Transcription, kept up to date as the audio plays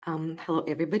Hello,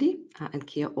 everybody, and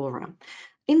kia ora.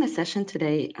 In the session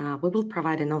today, we will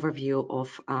provide an overview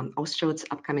of Austroad's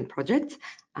upcoming projects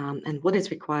and what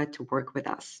is required to work with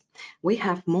us. We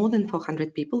have more than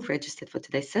 400 people registered for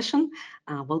today's session.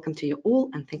 Welcome to you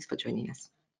all, and thanks for joining us.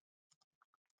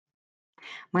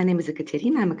 My name is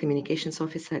Ekaterina. I'm a communications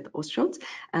officer at Austroad,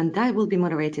 and I will be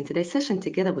moderating today's session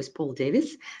together with Paul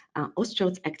Davis,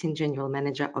 Austroad's acting general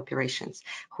manager operations,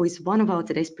 who is one of our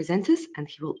today's presenters, and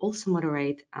he will also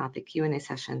moderate the Q&A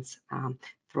sessions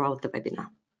throughout the webinar.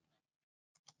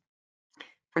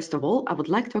 First of all, I would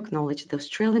like to acknowledge the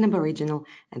Australian Aboriginal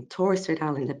and Torres Strait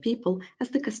Islander people as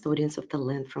the custodians of the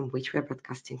land from which we are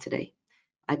broadcasting today.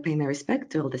 I pay my respect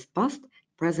to elders past,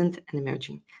 present, and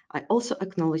emerging. I also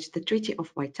acknowledge the Treaty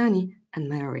of Waitangi and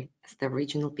Maori as the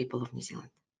original people of New Zealand.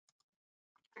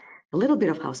 A little bit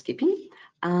of housekeeping.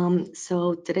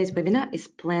 So today's webinar is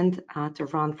planned to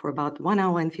run for about 1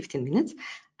 hour and 15 minutes,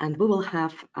 and we will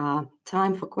have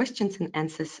time for questions and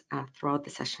answers throughout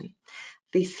the session.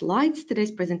 The slides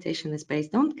today's presentation is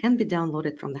based on can be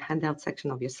downloaded from the handout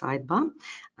section of your sidebar,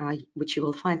 which you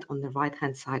will find on the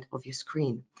right-hand side of your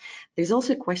screen. There's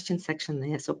also a question section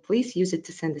there, so please use it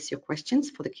to send us your questions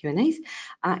for the Q&As.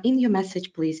 In your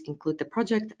message, please include the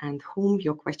project and whom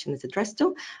your question is addressed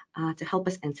to help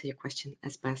us answer your question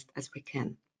as best as we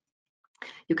can.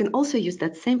 You can also use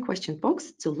that same question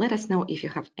box to let us know if you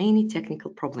have any technical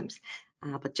problems.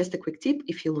 But just a quick tip,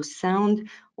 if you lose sound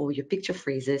or your picture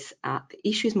freezes, the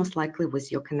issue is most likely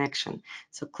with your connection.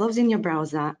 So closing your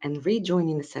browser and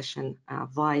rejoining the session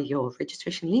via your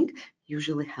registration link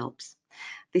usually helps.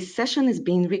 This session is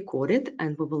being recorded,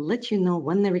 and we will let you know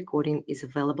when the recording is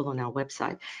available on our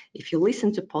website. If you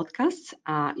listen to podcasts,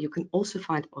 you can also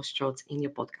find Austroad in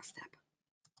your podcast app.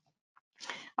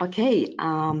 Okay,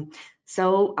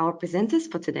 so our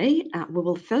presenters for today, we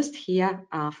will first hear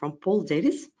from Paul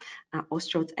Davis,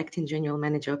 Austroad's acting general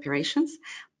manager operations.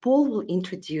 Paul will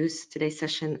introduce today's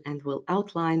session and will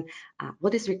outline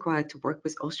what is required to work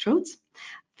with Austroad.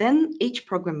 Then each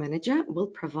program manager will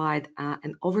provide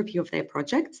an overview of their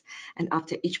projects, and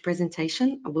after each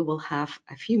presentation, we will have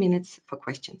a few minutes for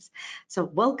questions. So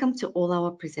welcome to all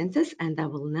our presenters, and I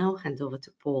will now hand over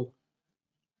to Paul.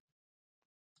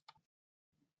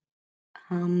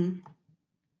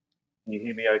 Can you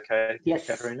hear me okay, yes,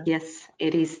 Katerina? Yes,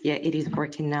 it is. Yeah, it is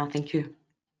working now. Thank you.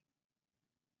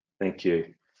 Thank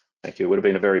you. Thank you. It would have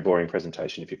been a very boring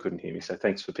presentation if you couldn't hear me, so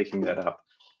thanks for picking that up.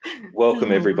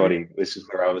 Welcome, everybody. This is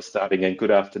where I was starting, and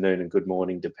good afternoon and good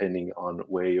morning, depending on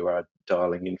where you are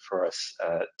dialing in for us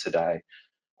today.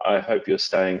 I hope you're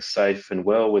staying safe and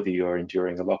well, whether you're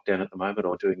enduring a lockdown at the moment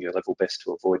or doing your level best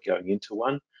to avoid going into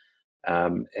one.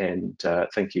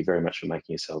 Thank you very much for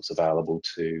making yourselves available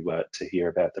to hear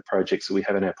about the projects that we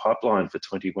have in our pipeline for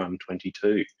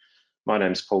 21-22. My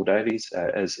name is Paul Davies.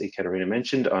 As Ekaterina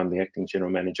mentioned, I'm the Acting General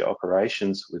Manager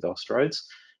Operations with Austroad,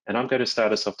 and I'm going to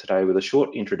start us off today with a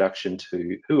short introduction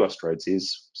to who Austroad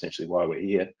is, essentially why we're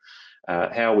here,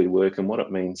 how we work and what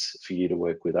it means for you to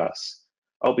work with us.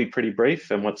 I'll be pretty brief,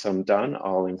 and once I'm done,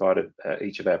 I'll invite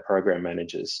each of our program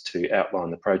managers to outline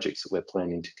the projects that we're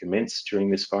planning to commence during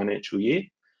this financial year. And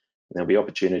there'll be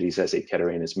opportunities, as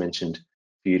Ekaterina has mentioned,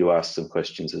 for you to ask some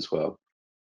questions as well.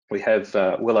 We have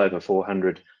well over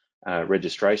 400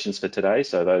 registrations for today,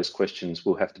 so those questions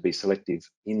will have to be selective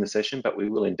in the session, but we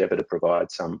will endeavour to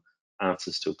provide some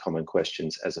answers to common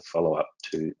questions as a follow-up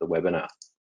to the webinar.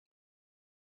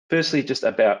 Firstly, just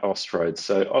about Austroad.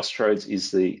 So Austroad is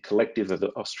the collective of the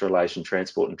Australasian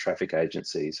Transport and Traffic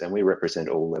Agencies, and we represent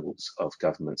all levels of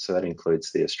government. So that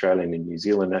includes the Australian and New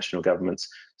Zealand national governments,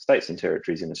 states and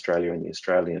territories in Australia, and the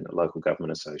Australian Local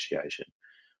Government Association.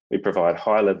 We provide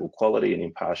high-level quality and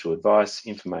impartial advice,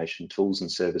 information, tools and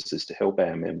services to help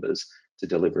our members to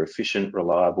deliver efficient,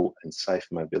 reliable and safe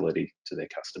mobility to their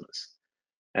customers.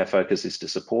 Our focus is to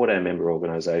support our member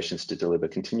organisations to deliver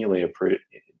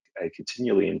a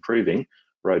continually improving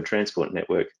road transport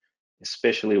network,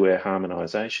 especially where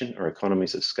harmonisation or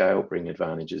economies of scale bring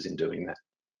advantages in doing that.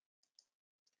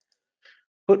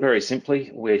 Put very simply,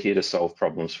 we're here to solve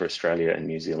problems for Australia and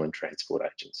New Zealand transport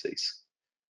agencies.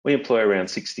 We employ around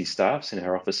 60 staffs in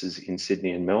our offices in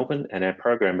Sydney and Melbourne, and our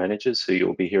program managers, who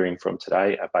you'll be hearing from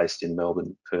today, are based in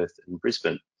Melbourne, Perth and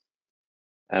Brisbane.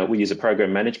 We use a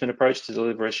program management approach to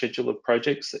deliver a schedule of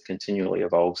projects that continually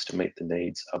evolves to meet the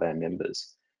needs of our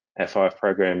members. Our 5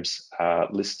 programs of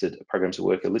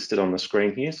work are listed on the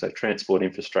screen here. So transport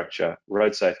infrastructure,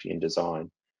 road safety and design,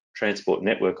 transport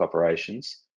network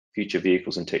operations, future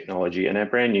vehicles and technology, and our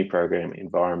brand new program,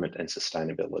 environment and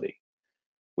sustainability.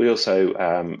 We also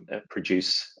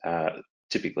produce,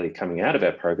 typically coming out of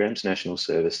our programs, national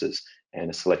services and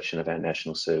a selection of our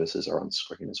national services are on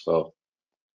screen as well.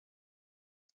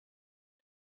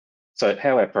 So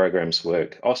how our programs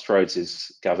work, Austroads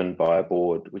is governed by a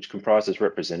board which comprises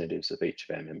representatives of each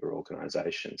of our member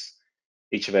organisations.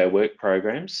 Each of our work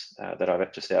programs that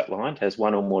I've just outlined has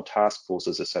one or more task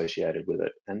forces associated with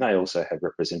it, and they also have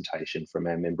representation from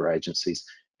our member agencies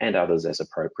and others as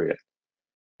appropriate.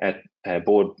 Our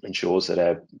board ensures that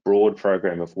our broad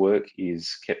program of work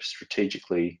is kept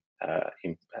strategically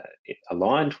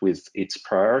aligned with its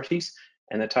priorities,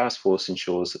 and the task force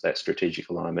ensures that that strategic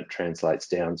alignment translates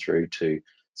down through to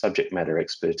subject matter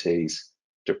expertise,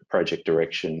 project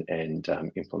direction, and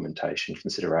implementation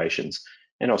considerations.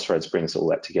 And Austroads brings all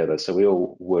that together, so we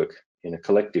all work in a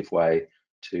collective way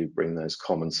to bring those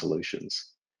common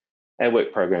solutions. Our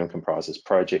work program comprises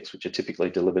projects which are typically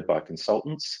delivered by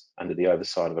consultants under the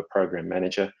oversight of a program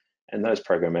manager, and those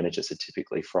program managers are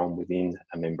typically from within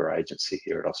a member agency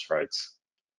here at Austroads.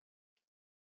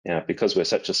 Now, because we're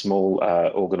such a small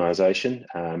organisation,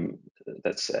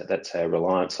 that's our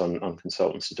reliance on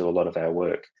consultants to do a lot of our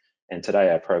work. And today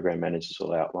our program managers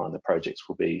will outline the projects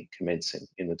we'll be commencing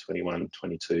in the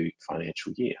 21-22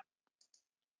 financial year.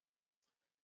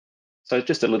 So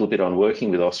just a little bit on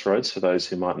working with Austroads for those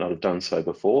who might not have done so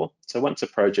before. So once a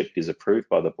project is approved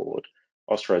by the board,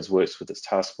 Austroads works with its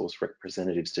task force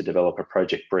representatives to develop a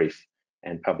project brief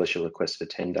and publish a request for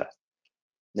tender.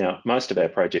 Now, most of our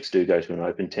projects do go to an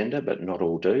open tender, but not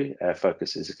all do. Our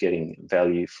focus is getting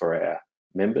value for our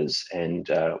members, and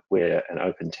where an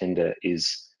open tender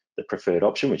is the preferred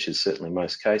option, which is certainly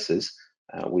most cases,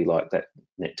 we like that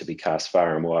net to be cast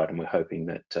far and wide, and we're hoping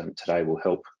that today will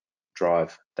help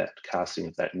drive that casting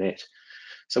of that net.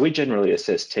 So we generally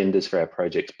assess tenders for our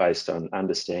projects based on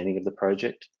understanding of the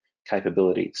project,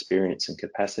 capability, experience and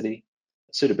capacity,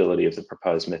 suitability of the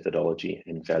proposed methodology,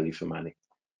 and value for money.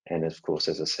 And of course,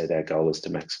 as I said, our goal is to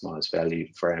maximise value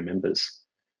for our members.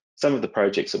 Some of the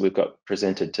projects that we've got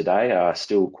presented today are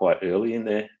still quite early in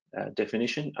their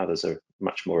definition. Others are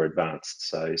much more advanced.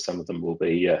 So some of them will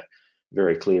be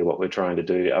very clear what we're trying to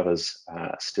do. Others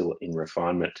are still in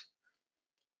refinement.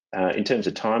 In terms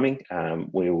of timing,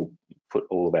 we'll put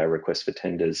all of our requests for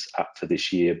tenders up for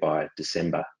this year by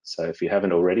December. So if you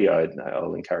haven't already,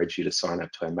 I'll encourage you to sign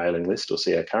up to our mailing list or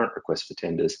see our current request for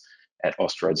tenders at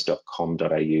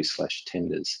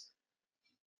austroads.com.au/tenders.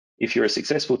 If you're a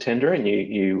successful tenderer and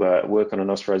you work on an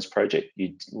Austroads project,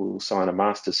 you will sign a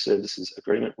Master Services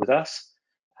Agreement with us,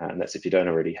 and that's if you don't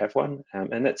already have one,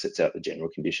 and that sets out the general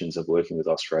conditions of working with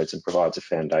Austroads and provides a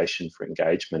foundation for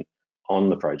engagement on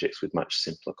the projects with much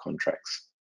simpler contracts.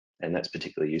 And that's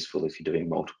particularly useful if you're doing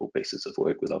multiple pieces of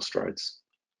work with Austroads.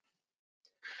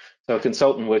 So a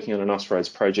consultant working on an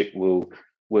Austroads project will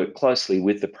work closely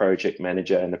with the project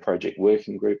manager and the project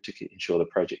working group to ensure the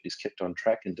project is kept on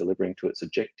track and delivering to its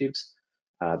objectives.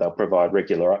 They'll provide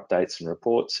regular updates and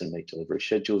reports and meet delivery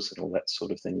schedules and all that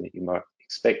sort of thing that you might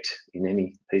expect in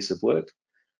any piece of work.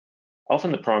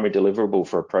 Often the primary deliverable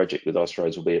for a project with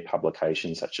Austroads will be a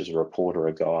publication such as a report or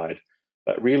a guide,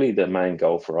 but really the main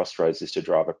goal for Austroads is to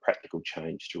drive a practical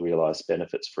change to realise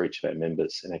benefits for each of our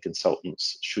members, and our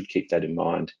consultants should keep that in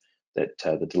mind, that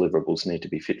the deliverables need to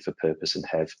be fit for purpose and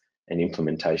have an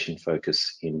implementation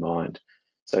focus in mind.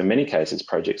 So in many cases,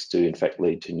 projects do in fact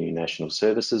lead to new national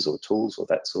services or tools or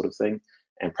that sort of thing,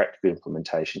 and practical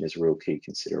implementation is a real key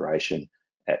consideration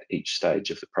at each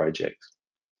stage of the project.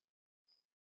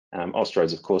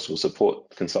 Austroads, of course, will support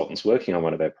consultants working on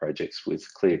one of our projects with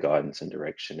clear guidance and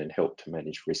direction and help to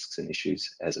manage risks and issues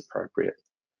as appropriate.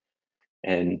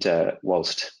 And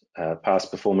whilst past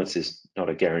performance is not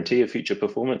a guarantee of future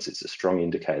performance, it's a strong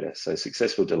indicator. So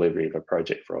successful delivery of a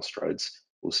project for Austroads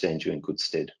will stand you in good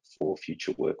stead for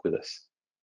future work with us.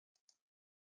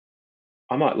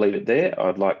 I might leave it there.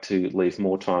 I'd like to leave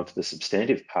more time for the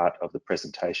substantive part of the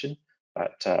presentation,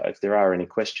 but if there are any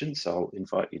questions, I'll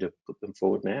invite you to put them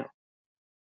forward now.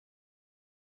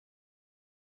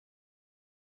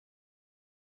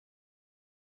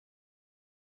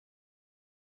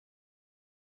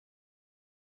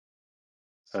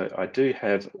 So I do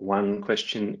have one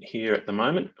question here at the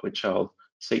moment, which I'll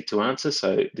seek to answer.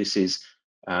 So this is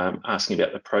asking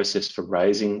about the process for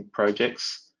raising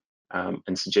projects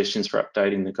and suggestions for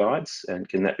updating the guides, and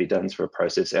can that be done through a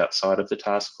process outside of the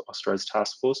Austroads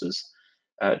task forces?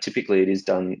 Typically it is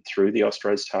done through the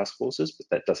Austroads task forces, but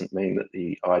that doesn't mean that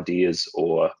the ideas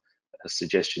or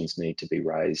suggestions need to be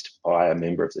raised by a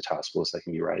member of the task force. They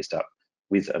can be raised up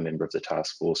with a member of the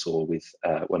task force or with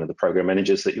one of the program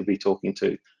managers that you'll be talking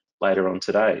to later on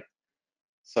today.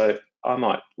 So I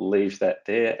might leave that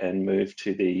there and move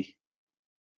to the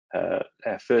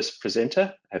our first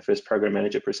presenter, our first program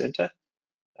manager presenter,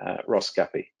 Ross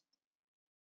Guppy.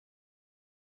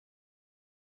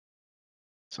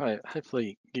 So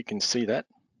hopefully you can see that.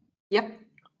 Yep.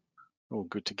 All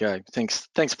good to go.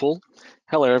 Thanks, Paul.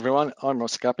 Hello, everyone. I'm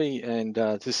Ross Guppy, and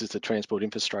this is the Transport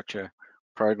Infrastructure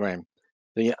Program.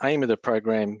 The aim of the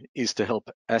program is to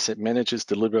help asset managers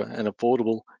deliver an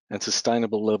affordable and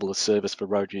sustainable level of service for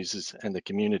road users and the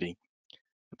community.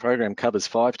 The program covers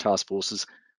 5 task forces,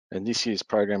 and this year's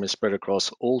program is spread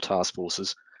across all task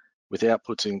forces, with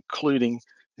outputs including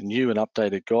new and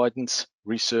updated guidance,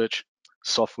 research,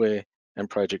 software, and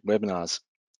project webinars.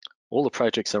 All the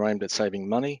projects are aimed at saving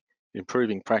money,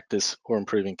 improving practice, or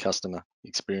improving customer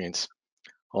experience.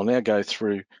 I'll now go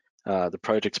through the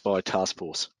projects by task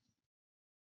force.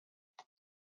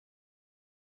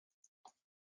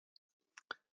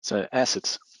 So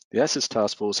assets. The assets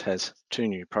task force has 2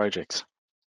 new projects.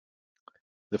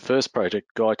 The first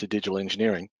project, Guide to Digital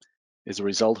Engineering, is a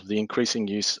result of the increasing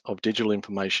use of digital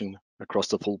information across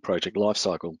the full project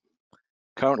lifecycle.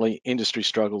 Currently, industry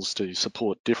struggles to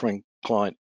support differing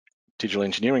client digital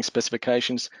engineering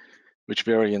specifications, which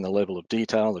vary in the level of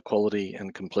detail, the quality,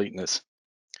 and completeness.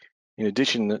 In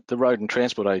addition, the road and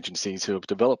transport agencies who have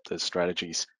developed those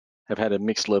strategies have had a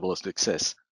mixed level of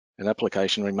success, and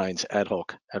application remains ad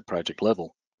hoc at project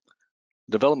level.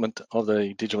 Development of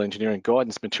the digital engineering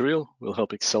guidance material will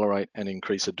help accelerate and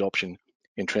increase adoption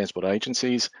in transport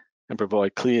agencies and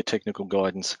provide clear technical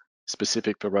guidance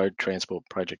specific for road transport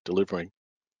project delivery.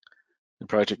 The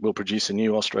project will produce a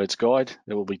new Austroads guide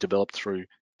that will be developed through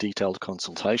detailed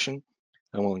consultation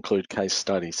and will include case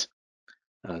studies.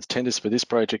 Tenders for this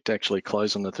project actually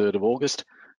close on the 3rd of August,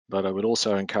 but I would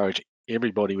also encourage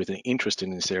everybody with an interest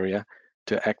in this area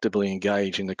to actively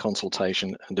engage in the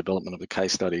consultation and development of the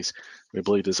case studies. We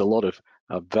believe there's a lot of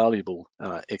valuable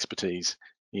expertise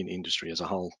in industry as a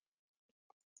whole.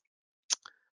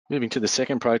 Moving to the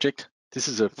second project, this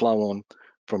is a flow-on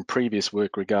from previous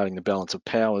work regarding the balance of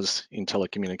powers in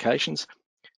telecommunications,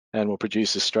 and will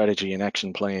produce a strategy and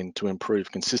action plan to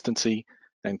improve consistency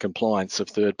and compliance of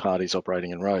third parties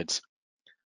operating in roads.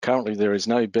 Currently, there is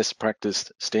no best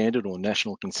practice standard or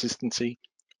national consistency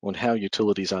on how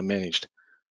utilities are managed.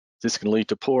 This can lead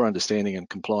to poor understanding and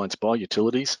compliance by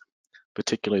utilities,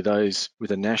 particularly those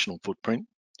with a national footprint,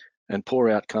 and poor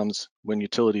outcomes when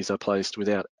utilities are placed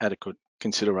without adequate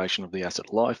consideration of the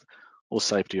asset life or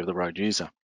safety of the road user.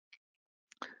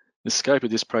 The scope of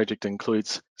this project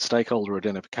includes stakeholder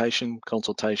identification,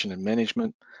 consultation and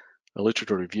management, a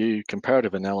literature review,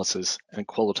 comparative analysis, and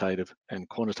qualitative and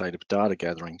quantitative data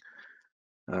gathering.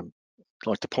 I'd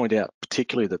like to point out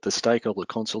particularly that the stakeholder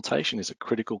consultation is a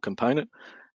critical component,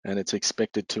 and it's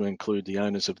expected to include the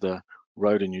owners of the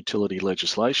road and utility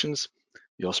legislations,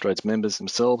 the Austroads members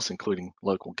themselves, including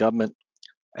local government,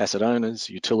 asset owners,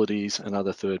 utilities, and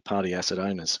other third-party asset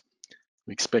owners.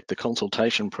 We expect the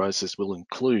consultation process will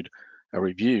include a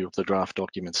review of the draft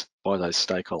documents by those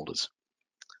stakeholders.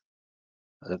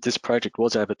 This project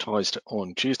was advertised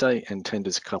on Tuesday and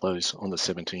tenders close on the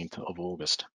 17th of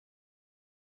August.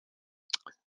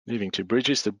 Moving to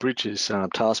bridges, the bridges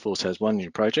task force has 1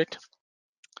 new project.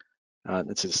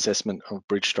 It's an assessment of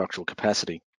bridge structural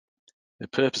capacity. The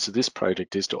purpose of this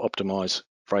project is to optimise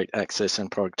freight access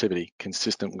and productivity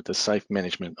consistent with the safe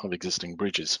management of existing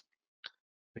bridges.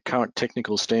 The current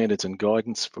technical standards and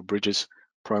guidance for bridges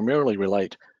primarily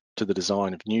relate to the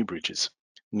design of new bridges,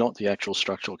 not the actual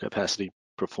structural capacity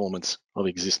performance of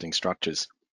existing structures.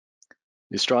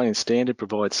 The Australian standard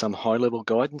provides some high-level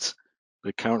guidance,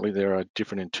 but currently there are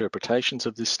different interpretations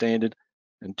of this standard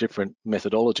and different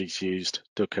methodologies used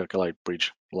to calculate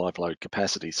bridge live load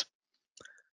capacities.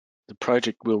 The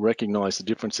project will recognise the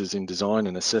differences in design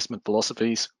and assessment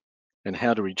philosophies and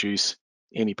how to reduce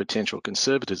any potential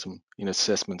conservatism in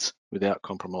assessments without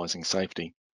compromising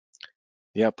safety.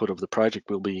 The output of the project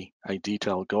will be a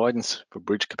detailed guidance for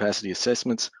bridge capacity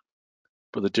assessments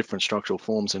for the different structural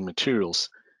forms and materials,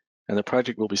 and the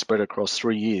project will be spread across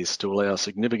 3 years to allow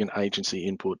significant agency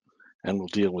input and will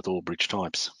deal with all bridge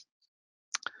types.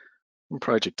 And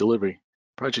project delivery.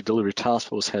 Project Delivery Task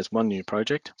Force has 1 new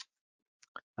project.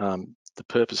 The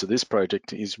purpose of this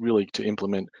project is really to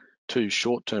implement 2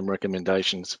 short-term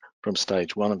recommendations from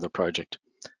stage 1 of the project,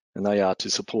 and they are to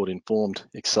support informed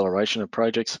acceleration of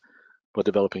projects by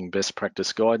developing best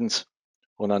practice guidance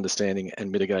on understanding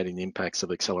and mitigating the impacts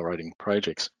of accelerating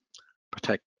projects,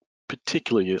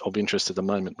 particularly of interest at the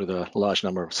moment with a large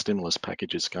number of stimulus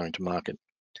packages going to market.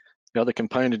 The other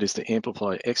component is to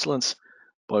amplify excellence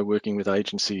by working with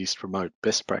agencies to promote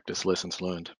best practice lessons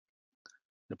learned.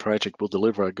 The project will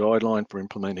deliver a guideline for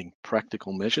implementing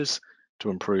practical measures to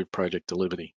improve project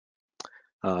delivery.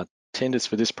 Tenders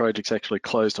for this project actually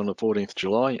closed on the 14th of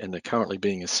July and they're currently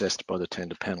being assessed by the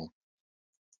tender panel.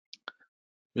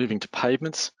 Moving to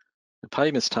pavements, The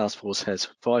Pavements Task Force has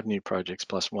 5 new projects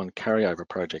plus 1 carryover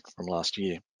project from last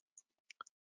year.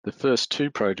 The first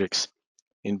 2 projects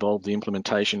involve the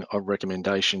implementation of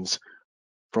recommendations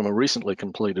from a recently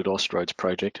completed Austroads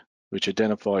project, which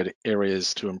identified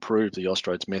areas to improve the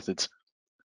Austroads methods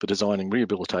for designing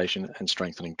rehabilitation and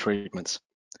strengthening treatments.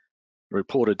 The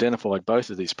report identified both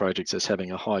of these projects as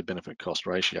having a high benefit cost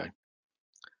ratio.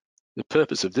 The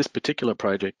purpose of this particular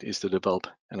project is to develop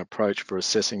an approach for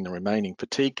assessing the remaining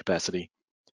fatigue capacity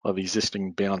of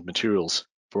existing bound materials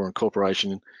for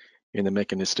incorporation in the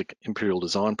Mechanistic Imperial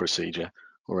Design Procedure,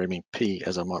 or MEP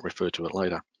as I might refer to it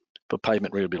later, for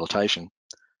pavement rehabilitation.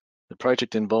 The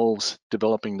project involves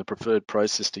developing the preferred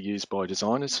process to use by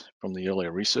designers from the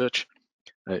earlier research.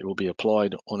 It will be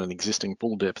applied on an existing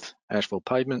full-depth asphalt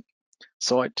pavement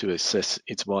site to assess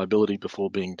its viability before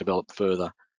being developed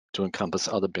further to encompass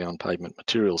other bound pavement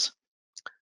materials.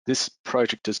 This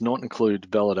project does not include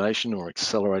validation or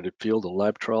accelerated field or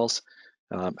lab trials.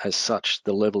 As such,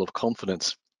 the level of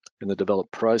confidence in the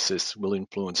developed process will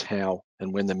influence how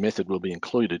and when the method will be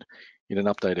included in an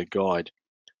updated guide,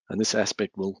 and this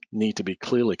aspect will need to be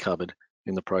clearly covered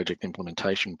in the project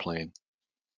implementation plan.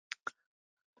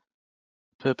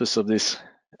 The purpose of this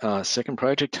second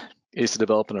project is to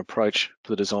develop an approach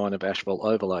for the design of asphalt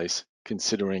overlays,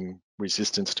 considering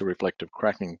resistance to reflective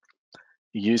cracking,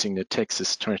 using the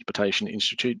Texas Transportation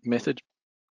Institute method.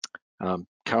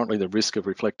 Currently, the risk of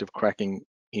reflective cracking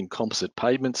in composite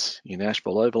pavements in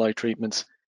asphalt overlay treatments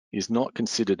is not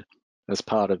considered as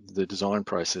part of the design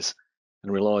process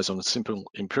and relies on a simple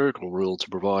empirical rule to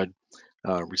provide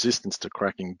resistance to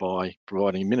cracking by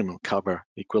providing minimum cover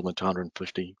equivalent to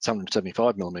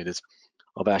 175 millimeters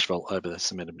of asphalt over the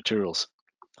cemented materials.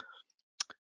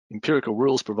 Empirical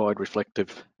rules provide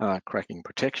reflective cracking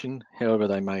protection, however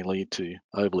they may lead to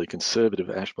overly conservative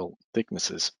asphalt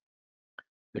thicknesses.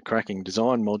 The cracking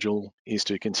design module is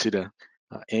to consider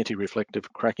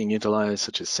anti-reflective cracking interlayers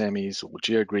such as SAMIs or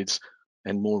geogrids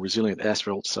and more resilient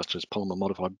asphalts such as polymer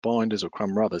modified binders or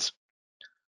crumb rubbers.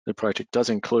 The project does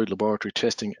include laboratory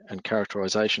testing and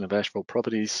characterization of asphalt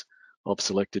properties of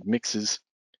selected mixes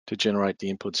to generate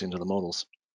the inputs into the models.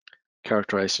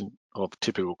 Characterization of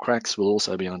typical cracks will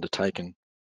also be undertaken.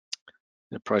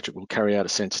 The project will carry out a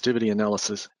sensitivity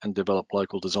analysis and develop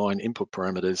local design input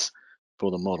parameters for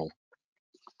the model.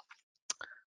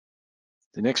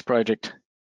 The next project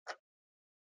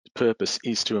purpose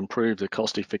is to improve the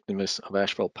cost effectiveness of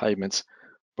asphalt pavements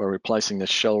by replacing the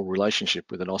shell relationship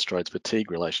with an Austroads fatigue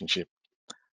relationship.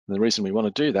 And the reason we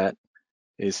want to do that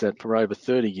is that for over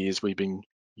 30 years we've been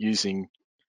using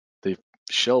the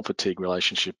shell fatigue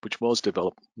relationship, which was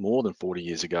developed more than 40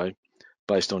 years ago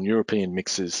based on European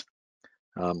mixes.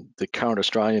 The current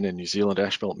Australian and New Zealand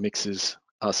asphalt mixes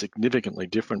are significantly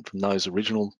different from those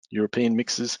original European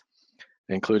mixes,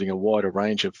 including a wider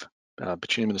range of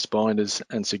bituminous binders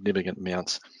and significant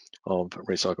amounts of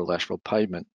recycled asphalt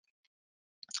pavement.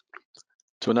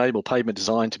 To enable pavement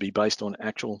design to be based on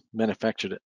actual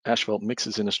manufactured asphalt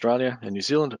mixes in Australia and New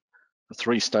Zealand, a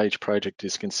 3-stage project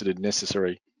is considered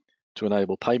necessary to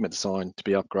enable pavement design to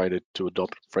be upgraded to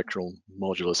adopt fractional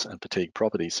modulus and fatigue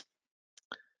properties.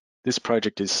 This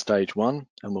project is stage 1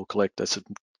 and will collect a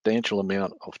substantial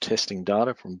amount of testing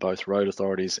data from both road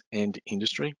authorities and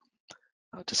industry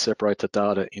to separate the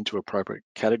data into appropriate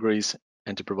categories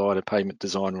and to provide a pavement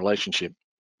design relationship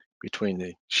between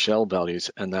the shell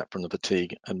values and that from the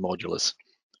fatigue and modulus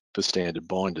for standard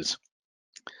binders.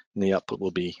 And the output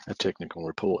will be a technical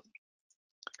report.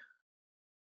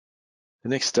 The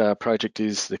next project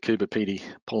is the Coober Pedy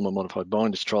polymer modified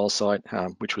binders trial site,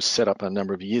 which was set up a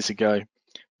number of years ago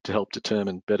to help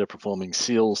determine better performing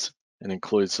seals and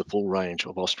includes the full range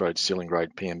of Austroads sealing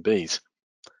grade PMBs.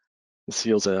 The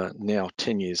seals are now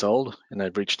 10 years old and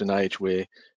they've reached an age where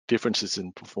differences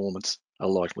in performance are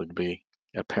likely to be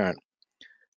apparent.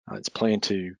 It's planned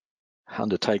to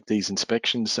undertake these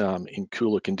inspections in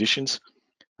cooler conditions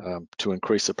to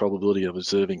increase the probability of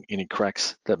observing any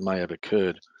cracks that may have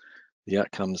occurred. The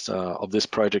outcomes of this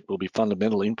project will be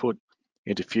fundamental input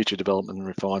into future development and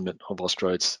refinement of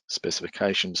Austroads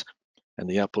specifications, and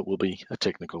the output will be a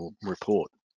technical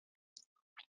report.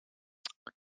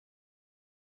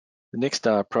 The next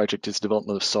project is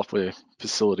development of software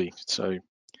facility. So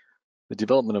the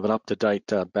development of an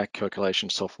up-to-date back calculation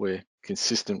software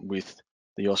consistent with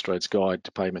the Austroads Guide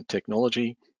to Pavement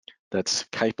Technology that's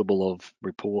capable of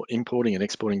importing and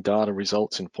exporting data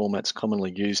results in formats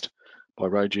commonly used by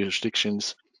road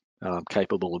jurisdictions,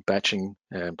 capable of batching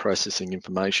and processing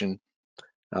information.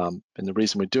 And the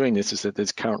reason we're doing this is that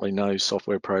there's currently no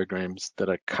software programs that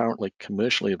are currently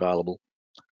commercially available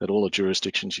that all the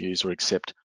jurisdictions use or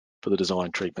accept for the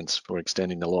design treatments for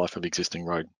extending the life of existing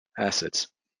road assets.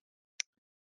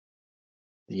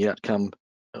 The outcome,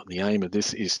 the aim of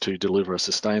this is to deliver a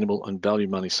sustainable and value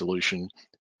money solution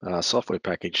software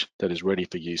package that is ready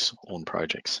for use on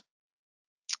projects.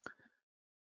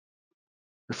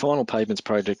 The final pavements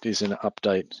project is an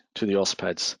update to the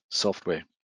AusPads software.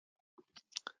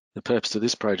 The purpose of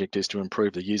this project is to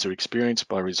improve the user experience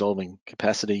by resolving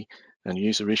capacity and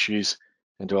user issues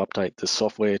and to update the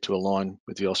software to align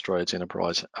with the Austroads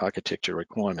enterprise architecture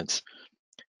requirements.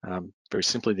 Very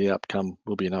simply, the outcome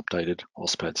will be an updated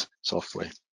AusPads software.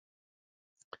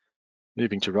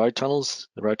 Moving to road tunnels,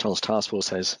 the Road Tunnels Task Force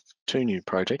has 2 new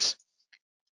projects.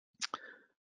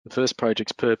 The first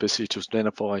project's purpose is to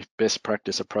identify best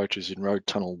practice approaches in road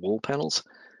tunnel wall panels,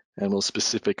 and will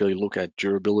specifically look at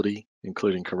durability,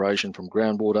 including corrosion from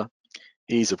groundwater,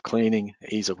 ease of cleaning,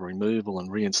 ease of removal and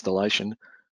reinstallation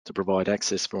to provide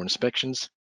access for inspections.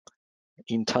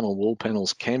 In-tunnel wall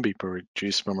panels can be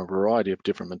produced from a variety of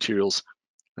different materials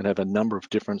and have a number of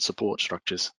different support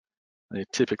structures. They're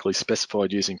typically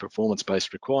specified using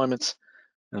performance-based requirements,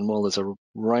 and while there's a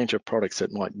range of products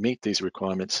that might meet these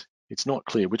requirements, it's not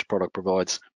clear which product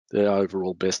provides the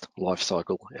overall best life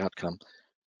cycle outcome.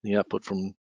 The output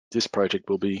from this project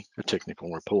will be a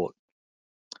technical report.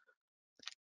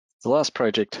 The last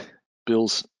project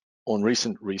builds on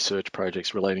recent research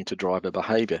projects relating to driver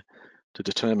behaviour to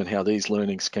determine how these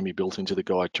learnings can be built into the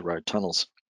Guide to Road Tunnels.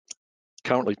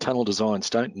 Currently, tunnel designs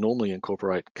don't normally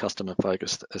incorporate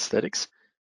customer-focused aesthetics.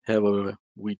 However,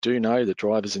 we do know that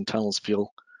drivers in tunnels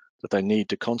feel that they need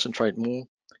to concentrate more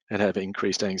and have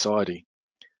increased anxiety.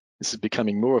 This is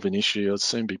becoming more of an issue. It'll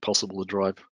soon be possible to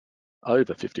drive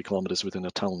over 50 kilometres within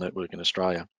a tunnel network in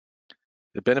Australia.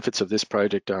 The benefits of this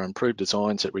project are improved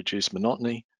designs that reduce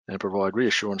monotony and provide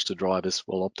reassurance to drivers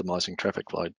while optimising traffic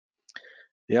flow.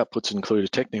 The outputs include a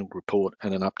technical report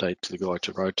and an update to the Guide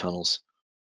to Road Tunnels.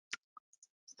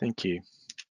 Thank you.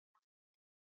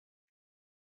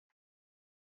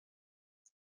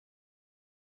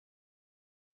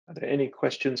 Are there any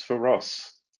questions for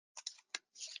Ross?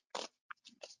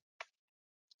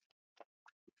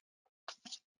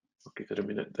 I'll give it a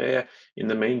minute there. In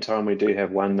the meantime, we do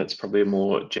have one that's probably a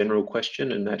more general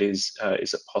question, and that is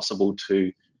it possible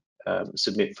to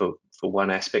submit for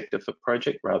one aspect of a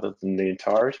project rather than the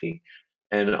entirety?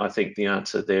 And I think the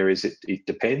answer there is it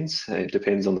depends. It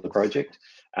depends on the project.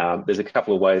 There's a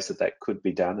couple of ways that could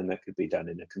be done, and that could be done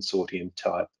in a consortium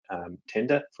type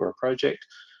tender for a project.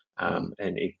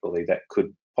 And equally, that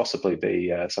could possibly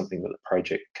be something that the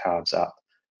project carves up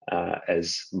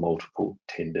as multiple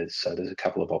tenders. So there's a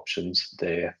couple of options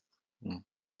there.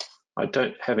 I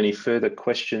don't have any further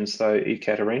questions though,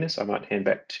 Ekaterina, so I might hand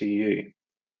back to you.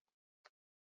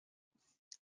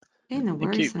 Okay, no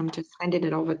worries. I'm just handing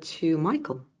it over to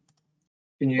Michael.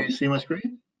 Can you see my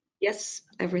screen? Yes,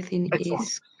 everything Excellent.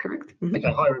 is correct. Okay,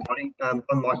 hi everybody. I'm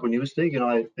Michael Newsteig and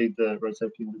I lead the Road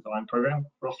Safety and Design program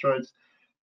for Austroads.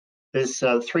 There's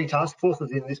 3 task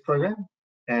forces in this program,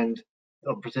 and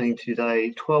I'm presenting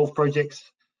today 12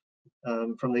 projects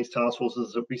from these task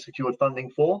forces that we secured funding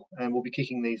for, and we'll be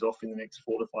kicking these off in the next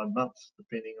 4 to 5 months,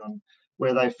 depending on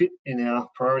where they fit in our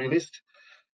priority list.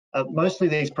 Mostly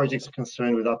these projects are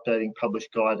concerned with updating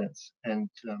published guidance and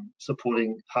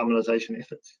supporting harmonisation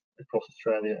efforts across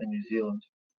Australia and New Zealand.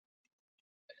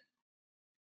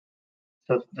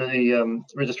 So the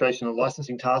Registration and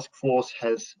Licensing Task Force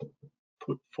has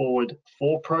put forward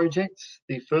 4 projects.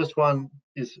 The first one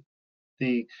is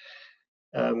the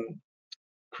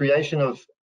creation of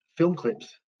film clips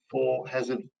for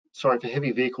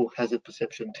heavy vehicle hazard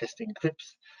perception testing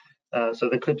clips. So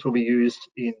the clips will be used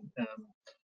in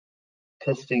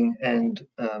testing and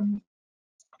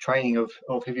training of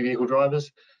heavy vehicle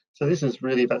drivers. So this is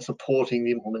really about supporting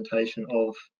the implementation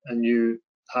of a new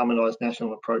harmonised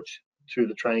national approach to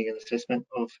the training and assessment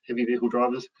of heavy vehicle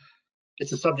drivers.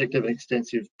 It's the subject of an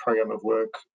extensive program of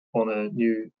work on a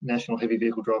new national heavy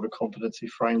vehicle driver competency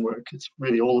framework. It's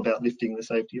really all about lifting the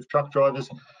safety of truck drivers,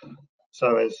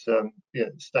 so as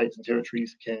states and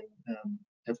territories can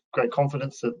have great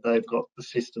confidence that they've got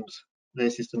their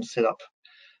systems set up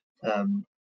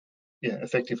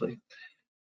effectively.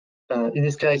 In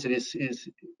this case,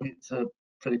 it's a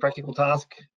pretty practical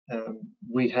task.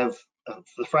 We have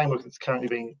the framework that's currently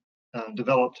being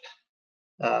developed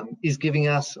is giving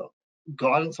us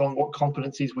guidance on what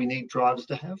competencies we need drivers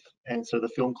to have, and so the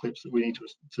film clips that we need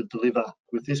to deliver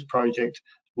with this project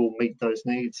will meet those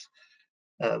needs.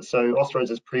 So Austroads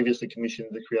has previously commissioned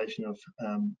the creation of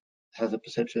hazard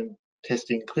perception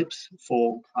testing clips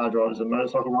for car drivers and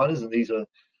motorcycle riders, and these are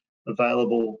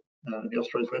available on the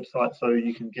Austroads website, so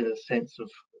you can get a sense of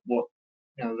what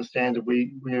the standard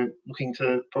we're looking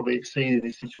to probably exceed in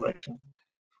this situation.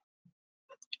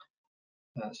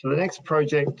 So the next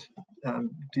project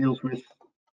deals with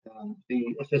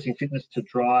the assessing fitness to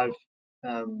drive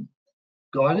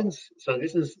guidance. So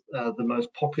this is the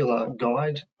most popular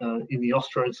guide in the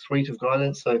Austroads suite of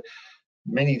guidance. So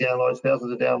many downloads,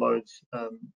 thousands of downloads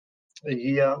a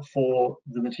year for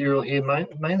the material here,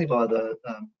 mainly by the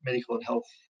medical and health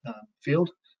field.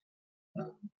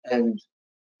 And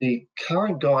the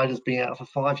current guide has been out for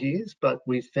 5 years, but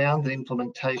we've found that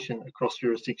implementation across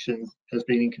jurisdictions has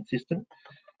been inconsistent.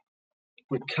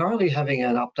 We're currently having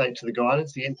an update to the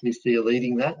guidance. The NPC are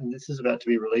leading that, and this is about to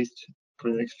be released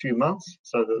for the next few months.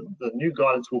 So the new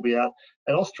guidance will be out,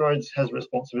 and Austroads has a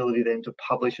responsibility then to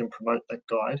publish and promote that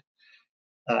guide,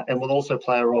 and will also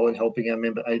play a role in helping our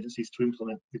member agencies to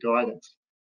implement the guidance.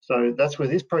 So that's where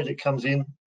this project comes in.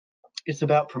 It's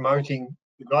about promoting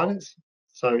the guidance,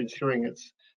 so ensuring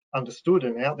it's understood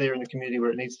and out there in the community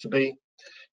where it needs to be.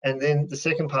 And then the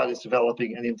second part is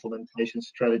developing an implementation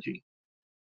strategy.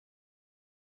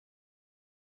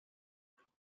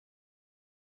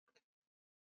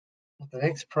 The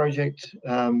next project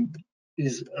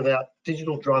is about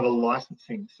digital driver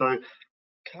licensing. So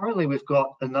currently we've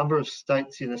got a number of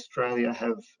states in Australia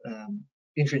have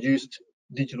introduced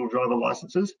digital driver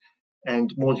licenses,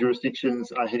 and more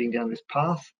jurisdictions are heading down this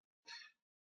path.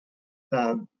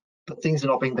 But things are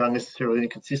not being done necessarily in a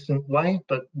consistent way,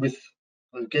 but with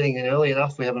getting in early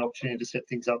enough, we have an opportunity to set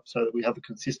things up so that we have a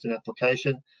consistent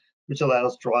application, which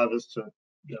allows drivers to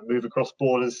move across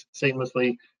borders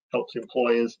seamlessly, helps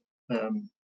employers,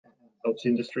 helps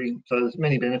industry. So there's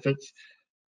many benefits.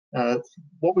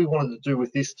 What we wanted to do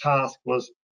with this task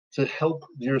was to help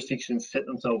jurisdictions set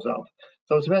themselves up.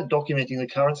 So it's about documenting the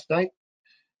current state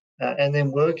and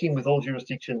then working with all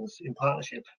jurisdictions in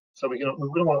partnership. So we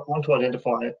want to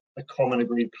identify a common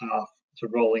agreed path to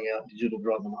rolling out digital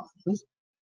driver licenses.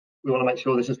 We want to make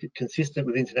sure this is consistent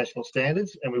with international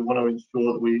standards, and we want to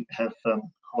ensure that we have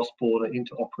cross-border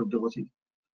interoperability.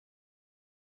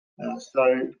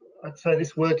 So I'd say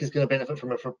this work is going to benefit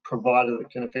from a provider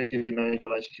that can effectively manage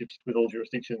relationships with all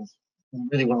jurisdictions. We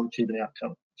really want to achieve an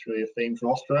outcome. It's really a theme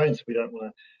for Austroads. We don't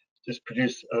want to just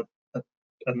produce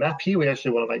a map here. We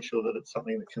actually want to make sure that it's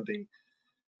something that can be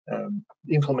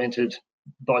implemented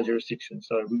by jurisdiction.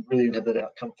 So we really have that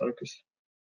outcome focus.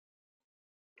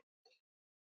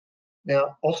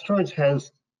 Now, Austroads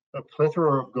has a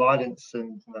plethora of guidance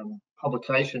and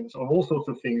publications on all sorts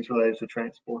of things related to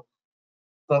transport,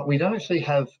 but we don't actually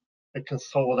have a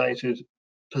consolidated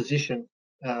position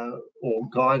or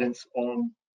guidance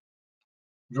on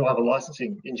driver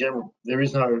licensing in general. There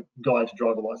is no guide to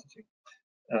driver licensing.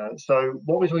 So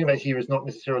what we're talking about here is not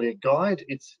necessarily a guide,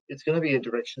 it's going to be a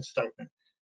direction statement.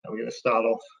 We're going to start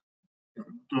off,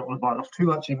 don't want to bite off too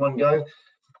much in one go,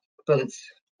 but it's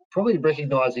probably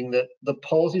recognising that the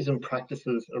policies and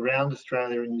practices around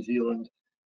Australia and New Zealand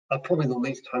are probably the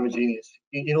least homogeneous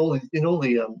in all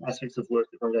the aspects of work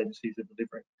that road agencies are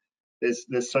delivering.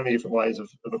 There's so many different ways of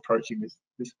approaching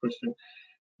this question.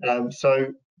 So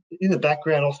in the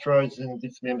background, Austroads and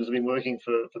its members have been working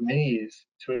for many years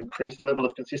to increase the level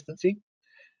of consistency.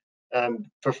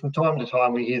 From time to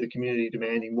time, we hear the community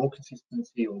demanding more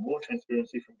consistency or more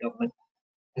transparency from government.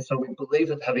 And so we believe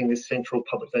that having this central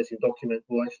public-facing document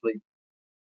will actually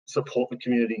support the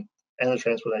community and the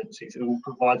transport agencies. It will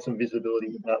provide some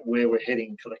visibility about where we're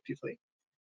heading collectively.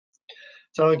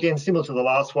 So again, similar to the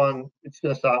last one, it's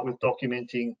going to start with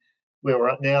documenting where we're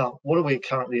at now. What are we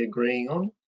currently agreeing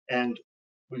on? And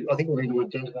I think we're going to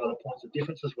identify the points of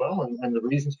difference as well and the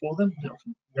reasons for them.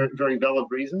 Very, very valid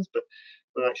reasons, but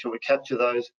we'll make sure we capture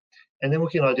those. And then we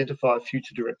can identify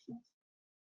future directions.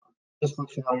 Just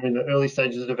looking in the early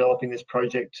stages of developing this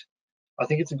project, I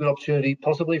think it's a good opportunity,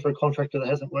 possibly for a contractor that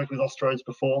hasn't worked with Austroads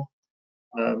before.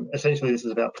 Essentially, this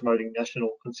is about promoting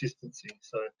national consistency.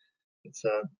 So it's,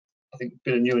 I think, a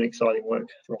bit of new and exciting work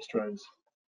for Austroads.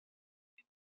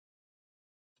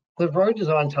 The Road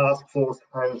Design Task Force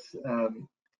has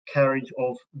carriage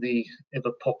of the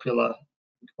ever popular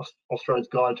Austroads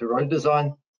Guide to Road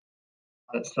Design.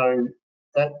 So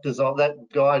that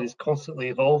guide is constantly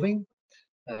evolving,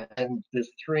 and there's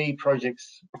 3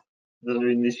 projects that are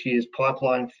in this year's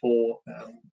pipeline for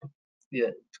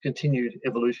continued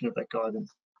evolution of that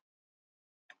guidance.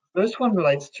 First one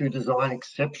relates to design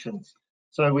exceptions.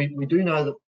 So we do know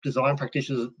that design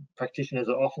practitioners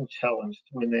are often challenged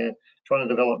when they're trying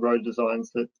to develop road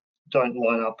designs that don't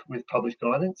line up with published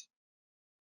guidance.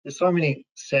 There's so many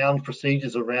sound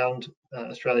procedures around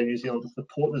Australia and New Zealand to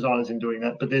support designers in doing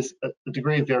that, but there's a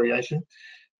degree of variation.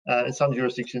 And some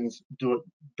jurisdictions do it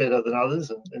better than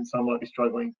others, and some might be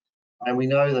struggling. And we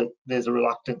know that there's a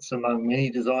reluctance among many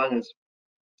designers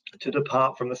to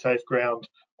depart from the safe ground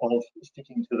of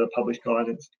sticking to the published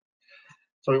guidance.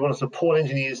 So we want to support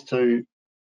engineers to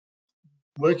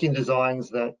work in designs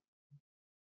that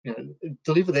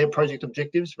deliver their project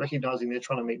objectives, recognising they're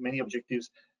trying to meet many objectives.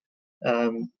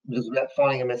 It's about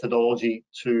finding a methodology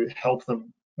to help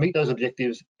them meet those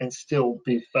objectives and still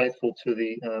be faithful to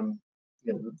the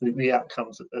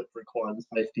outcomes that require the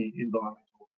safety,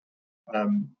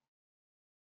 environmental,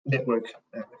 network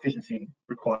efficiency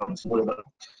requirements, whatever.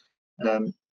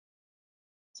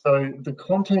 So the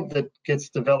content that gets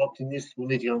developed in this will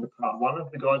need to go into part 1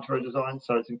 of the Guide to Road Design.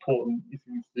 So it's important, if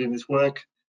you're interested in this work,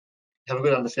 have a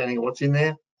good understanding of what's in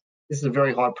there. This is a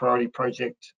very high priority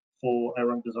project for our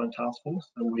Road Design Task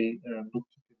Force, and we look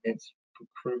to commence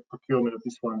procurement of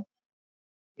this one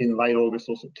in late August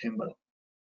or September.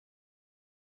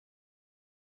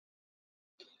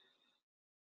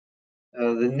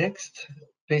 The next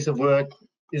piece of work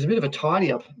is a bit of a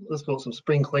tidy up. Let's call it some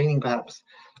spring cleaning, perhaps.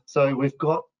 So we've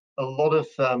got a lot of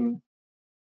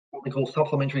what we call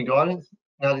supplementary guidance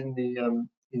out in the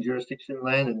in jurisdiction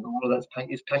land, and a lot of that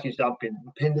is packaged up in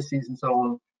appendices and so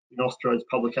on in Austroad's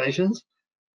publications.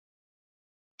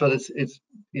 But there's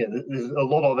a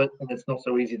lot of it, and it's not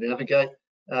so easy to navigate.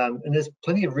 And there's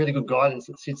plenty of really good guidance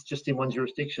that sits just in one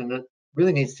jurisdiction that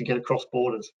really needs to get across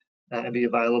borders and be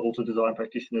available to design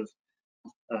practitioners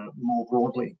more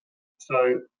broadly.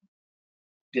 So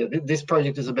yeah, this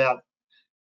project is about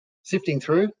sifting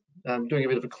through, doing a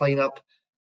bit of a cleanup,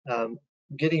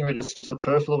 getting rid of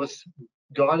superfluous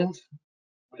guidance.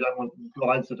 We don't want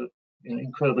guides that are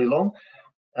incredibly long.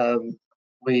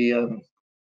 We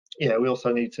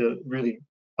also need to really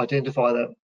identify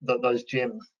those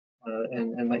gems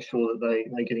and make sure that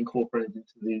they get incorporated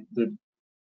into the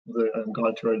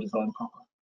Guide to Road Design proper.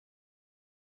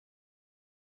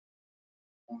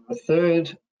 The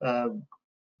third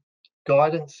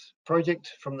guidance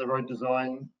project from the Road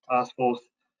Design Task Force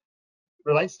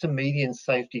relates to median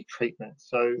safety treatment.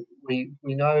 So we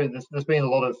know there's been a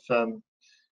lot of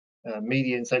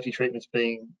median safety treatments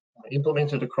being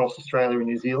implemented across Australia and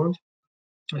New Zealand.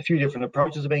 A few different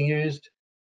approaches are being used.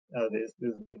 There's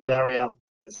barrier,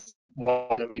 there's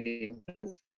median,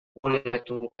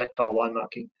 tactile line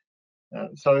marking.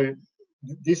 So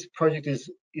this project is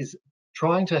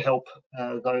trying to help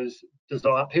those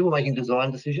people making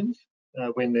design decisions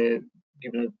when they're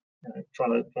given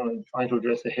trying to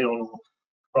address a head-on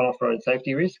run-off road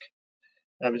safety risk.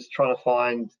 It's trying to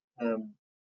find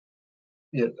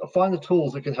the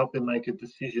tools that can help them make a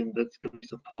decision that's going to be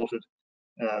supported,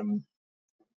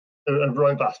 a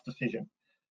robust decision.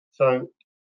 So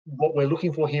what we're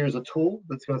looking for here is a tool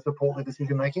that's going to support the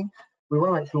decision making. We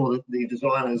want to make sure that the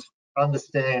designers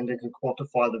understand and can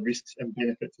quantify the risks and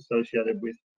benefits associated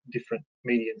with different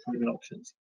median treatment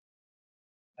options.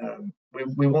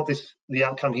 We want the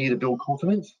outcome here to build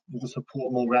confidence and to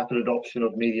support more rapid adoption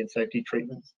of median safety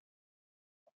treatments.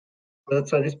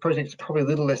 So this project is probably a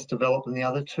little less developed than the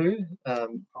other two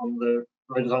on the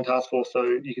Road Design Task Force, so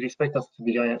you could expect us to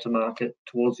be going out to market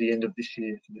towards the end of this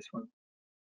year for this one.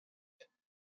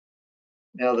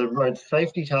 Now, the Road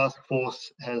Safety Task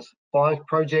Force has 5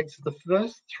 projects. The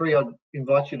first 3, I'd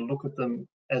invite you to look at them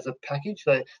as a package.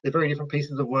 They're very different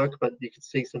pieces of work, but you can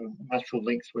see some natural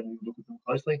links when you look at them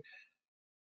closely.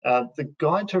 The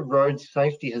Guide to Road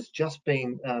Safety has just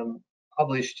been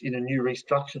published in a new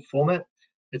restructured format.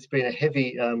 It's been a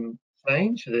heavy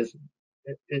change. As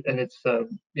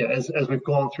we've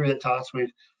gone through that task,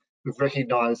 we've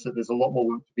recognised that there's a lot more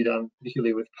work to be done,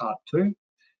 particularly with Part 2.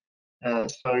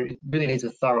 So it really needs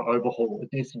a thorough overhaul. It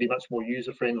needs to be much more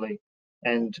user-friendly,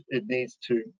 and it needs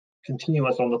to continue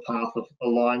us on the path of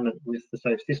alignment with the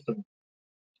safe system.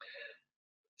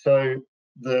 So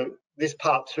this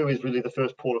Part 2 is really the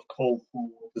first port of call for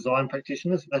design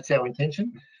practitioners. That's our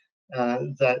intention,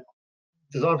 that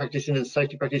design practitioners,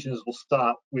 safety practitioners will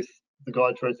start with the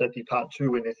Guide to Road Safety Part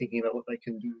 2 when they're thinking about what they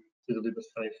can do to deliver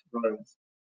safe roads.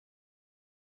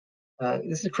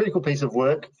 This is a critical piece of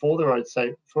work for our Road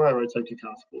Safety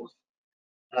Task Force.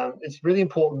 It's really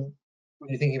important when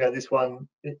you're thinking about this one.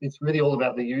 It's really all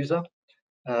about the user.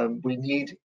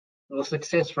 The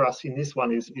success for us in this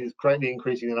one is greatly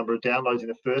increasing the number of downloads in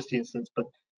the first instance, but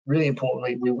really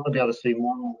importantly, we want to be able to see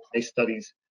more and more case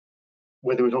studies,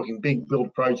 whether we're talking big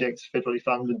build projects, federally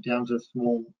funded, down to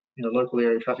small, local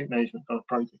area traffic management kind of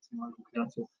projects in local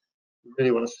council. We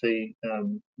really want to see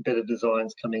better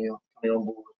designs coming on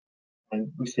board. And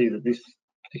we see that this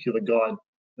particular guide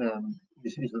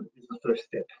is the first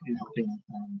step in helping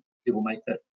people make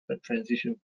that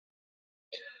transition.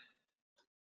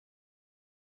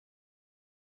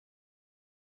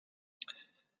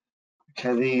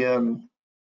 Okay, the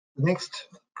next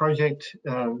project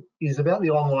is about the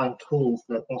online tools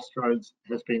that Austroads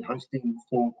has been hosting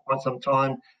for quite some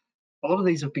time. A lot of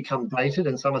these have become dated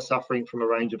and some are suffering from a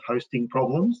range of hosting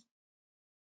problems.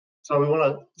 So we want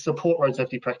to support road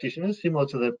safety practitioners, similar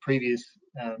to the previous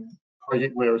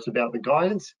project where it's about the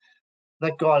guidance.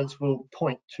 That guidance will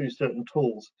point to certain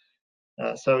tools.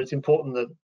 So it's important that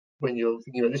when you're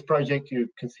thinking about this project, you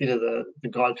consider the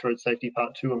Guide to Road Safety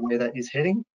Part 2 and where that is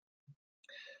heading.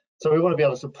 So we want to be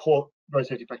able to support road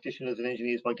safety practitioners and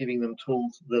engineers by giving them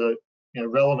tools that are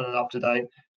relevant and up to date,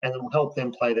 and that will help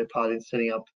them play their part in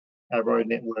setting up our road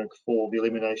network for the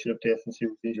elimination of death and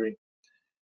serious injury.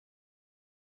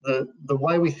 The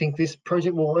way we think this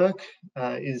project will work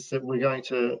is that we're going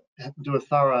to do a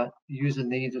thorough user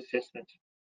needs assessment.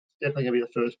 It's definitely going to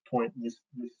be the first point. This,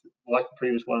 like the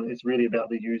previous one, it's really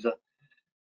about the user.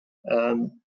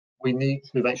 We need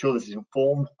to make sure this is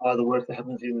informed by the work that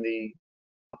happens in the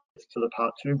to the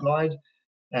Part 2 guide,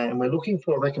 and we're looking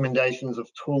for recommendations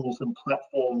of tools and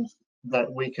platforms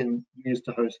that we can use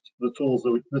to host the tools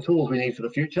we need for the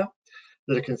future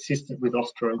that are consistent with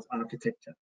Austroads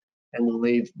architecture. And we'll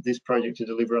need this project to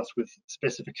deliver us with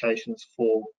specifications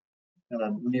for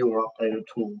new or updated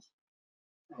tools.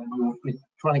 And we're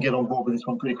trying to get on board with this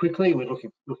one pretty quickly. We're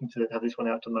looking to have this one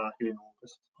out to market in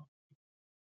August.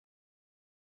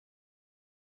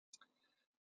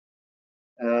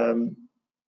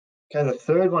 Okay, the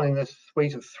third one in this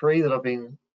suite of three that I've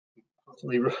been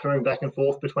constantly referring back and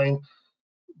forth between,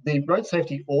 the road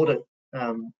safety audit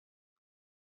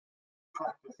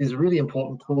is a really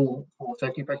important tool for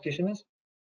safety practitioners,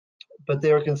 but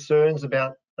there are concerns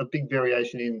about a big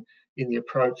variation in the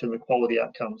approach and the quality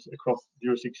outcomes across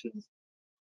jurisdictions.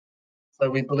 So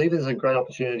we believe there's a great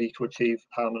opportunity to achieve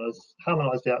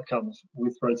harmonised outcomes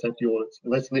with road safety audits.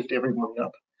 Let's lift everybody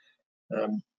up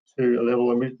to a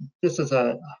level. And this is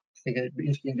I think an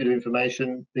interesting bit of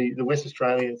information. The West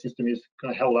Australian system is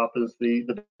kind of held up as the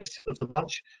best of the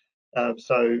bunch.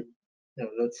 So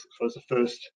that's sort of the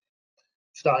first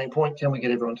starting point. Can we get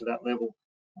everyone to that level?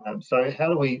 So how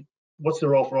do we? What's the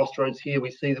role for Austroads here? We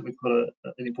see that we've got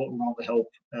an important role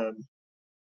to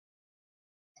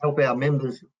help our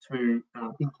members to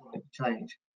implement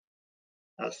change.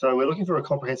 So we're looking for a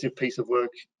comprehensive piece of work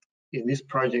in this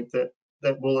project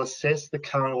that will assess the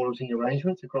current auditing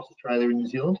arrangements across Australia and New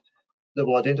Zealand, that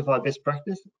will identify best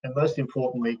practice, and most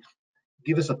importantly,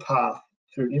 give us a path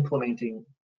to implementing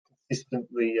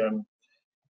consistently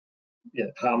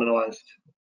harmonised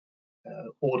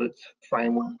audit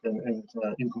framework and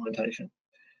implementation.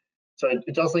 So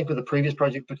it does link with the previous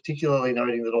project, particularly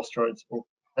noting that Austroads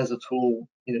has a tool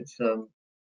in its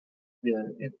in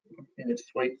its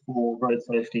suite for road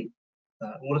safety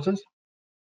auditors.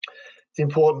 It's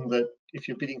important that if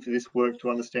you're bidding for this work, to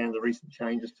understand the recent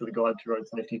changes to the Guide to Road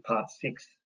Safety Part 6,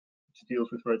 which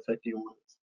deals with road safety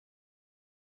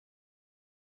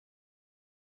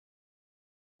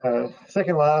audits.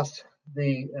 Second last,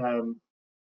 the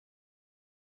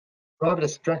driver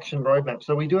distraction roadmap.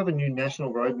 So we do have a new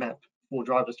national roadmap for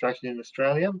driver distraction in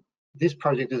Australia. This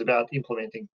project is about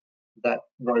implementing that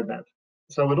roadmap.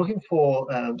 So we're looking for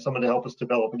someone to help us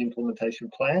develop an implementation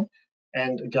plan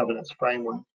and a governance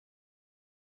framework.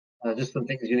 Just some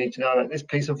things you need to know about this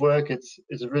piece of work. It's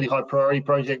a really high priority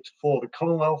project for the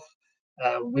Commonwealth.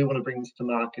 We want to bring this to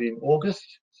market in August,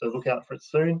 so look out for it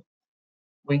soon.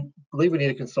 We believe we need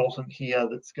a consultant here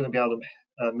that's going to be able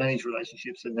to manage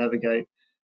relationships and navigate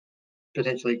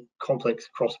potentially complex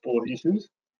cross-border issues.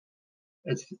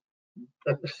 I've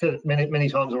said it many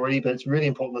times already, but it's really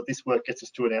important that this work gets us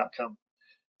to an outcome.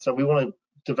 So we want to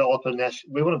develop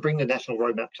we want to bring the national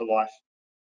roadmap to life.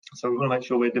 So we want to make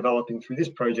sure we're developing through this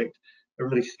project a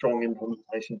really strong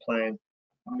implementation plan.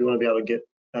 And we want to be able to get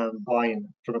buy-in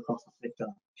from across the sector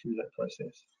through that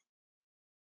process.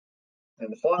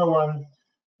 And the final one,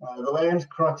 the LANDS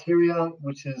criteria,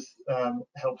 which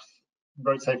helps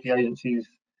road safety agencies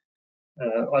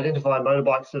identify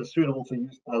motorbikes that are suitable for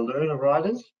use by learner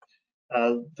riders.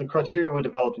 The criteria were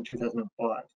developed in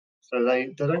 2005. So they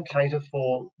don't cater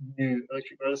for new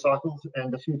electric motorcycles,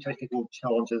 and a few technical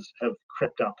challenges have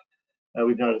crept up.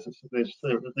 We've noticed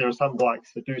there are some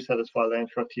bikes that do satisfy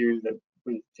LANDS criteria that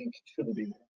we think shouldn't be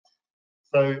there.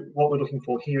 So what we're looking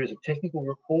for here is a technical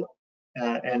report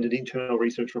and an internal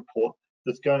research report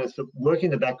that's going to work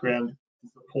in the background to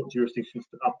support jurisdictions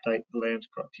to update the LANDS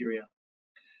criteria.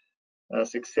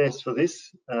 Success for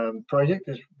this project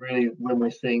is really when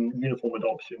we're seeing uniform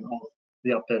adoption of the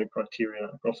updated criteria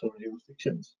across all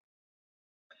jurisdictions.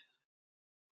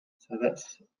 So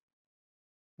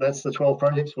that's the 12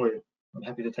 projects for you. I'm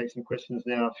happy to take some questions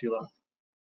now if you like.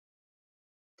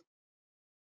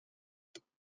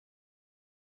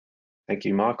 Thank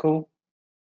you, Michael.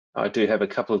 I do have a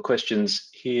couple of questions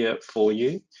here for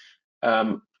you.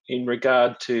 In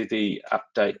regard to the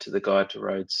update to the Guide to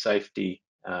Road Safety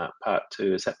Part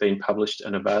 2, has that been published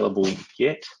and available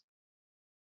yet?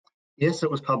 Yes, it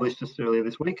was published just earlier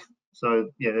this week. So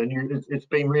yeah, it's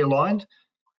been realigned.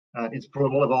 It's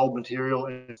brought a lot of old material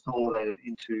and consolidated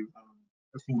into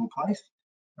a single place.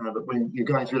 But when you're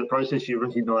going through the process, you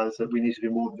recognise that we need to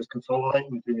do more than just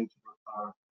consolidate. We do need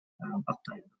to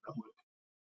update that work.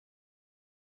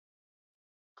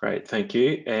 Great, thank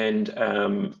you. And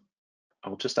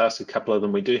I'll just ask a couple of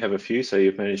them. We do have a few, so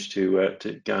you've managed to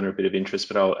garner a bit of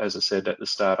interest. But as I said at the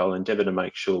start, I'll endeavour to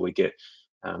make sure we get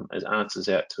answers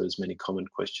out to as many common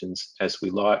questions as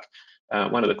we like.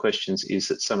 One of the questions is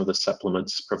that some of the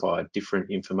supplements provide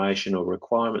different information or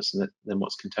requirements than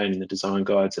what's contained in the design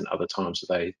guides, and other times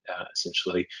they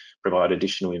essentially provide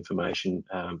additional information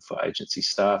for agency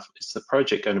staff. Is the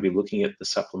project going to be looking at the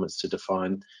supplements to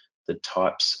define the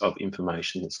types of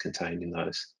information that's contained in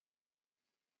those?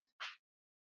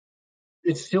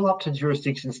 It's still up to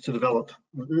jurisdictions to develop.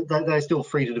 They're still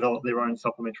free to develop their own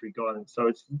supplementary guidance.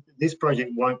 So this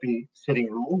project won't be setting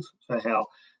rules for how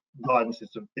guidance is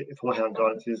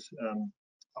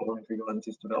supplementary guidance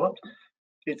is developed.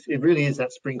 It really is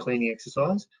that spring cleaning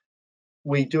exercise.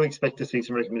 We do expect to see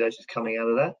some recommendations coming out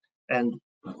of that, and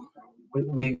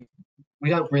we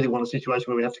don't really want a situation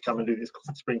where we have to come and do this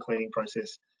spring cleaning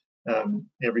process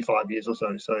every 5 years or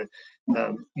so. So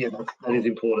yeah, that is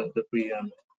important that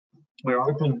we're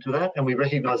open to that, and we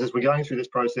recognise as we're going through this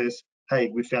process, hey,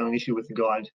 we found an issue with the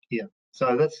guide here.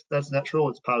 So that's natural.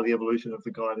 It's part of the evolution of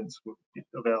the guidance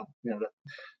of our,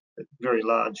 that very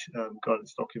large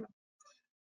guidance document.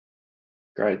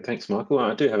 Great, thanks, Michael.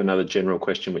 I do have another general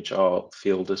question which I'll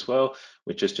field as well,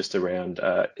 which is just around,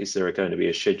 is there going to be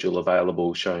a schedule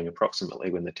available showing approximately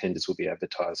when the tenders will be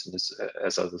advertised? And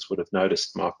as others would have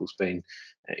noticed, Michael's been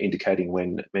indicating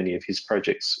when many of his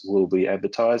projects will be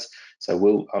advertised.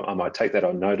 So I might take that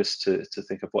on notice to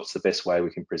think of what's the best way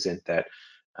we can present that.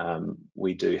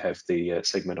 We do have the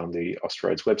segment on the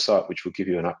Austroads website, which will give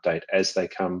you an update as they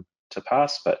come to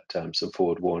pass, but some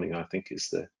forward warning, I think, is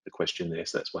the question there.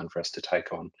 So that's one for us to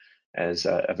take on as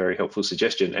a very helpful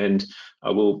suggestion. And I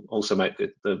will also make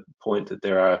the point that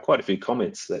there are quite a few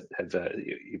comments that have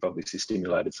you've obviously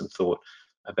stimulated some thought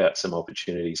about some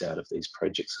opportunities out of these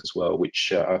projects as well,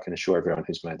 which I can assure everyone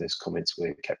who's made those comments,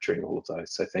 we're capturing all of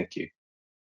those. So thank you.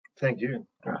 Thank you.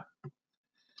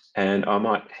 And I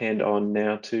might hand on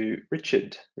now to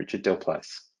Richard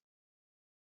Delplace.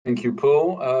 Thank you,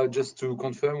 Paul. Just to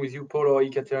confirm with you, Paul or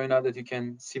Ekaterina, that you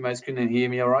can see my screen and hear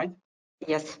me all right?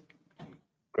 Yes.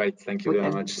 Great, thank you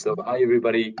very much. So hi,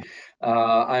 everybody.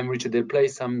 I'm Richard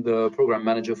Delplace. I'm the Program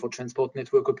Manager for Transport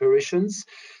Network Operations.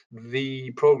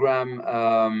 The program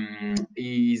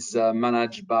is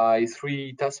managed by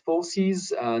 3 task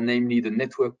forces, namely the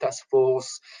Network Task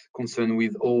Force, concerned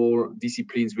with all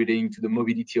disciplines relating to the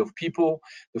mobility of people,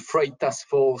 the Freight Task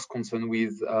Force, concerned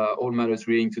with all matters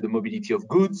relating to the mobility of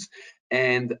goods,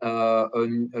 and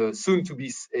a soon-to-be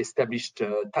established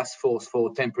task force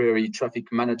for temporary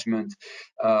traffic management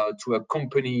to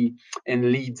accompany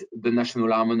and lead the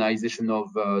national harmonization of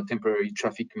temporary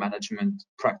traffic management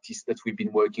practice that we've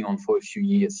been working on for a few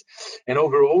years. And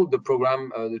overall, the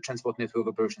program, the Transport Network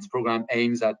Operations program,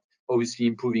 aims at obviously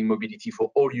improving mobility for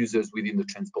all users within the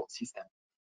transport system.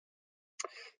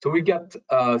 So we got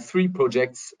 3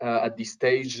 projects at this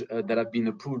stage that have been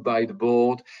approved by the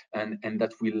board and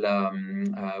that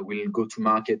will go to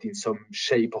market in some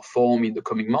shape or form in the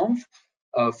coming month.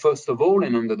 First of all,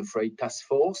 and under the Freight Task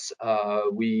Force,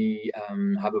 we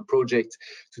have a project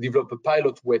to develop a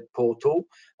pilot web portal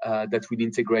that will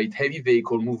integrate heavy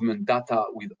vehicle movement data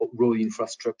with road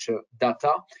infrastructure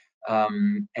data.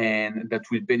 And that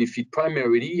will benefit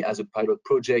primarily as a pilot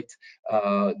project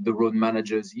the road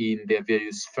managers in their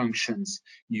various functions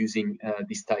using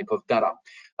this type of data.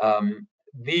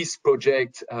 This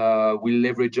project will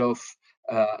leverage off,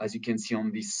 as you can see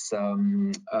on this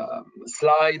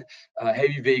slide,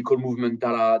 heavy vehicle movement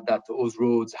data that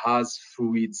Austroads has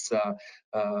through its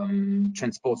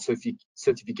Transport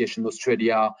Certification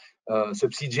Australia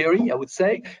subsidiary, I would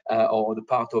say, or the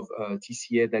part of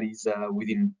TCA that is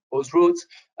within Austroads.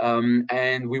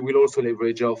 And we will also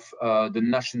leverage off the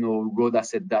National Road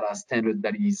Asset Data Standard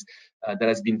that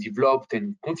has been developed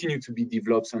and continue to be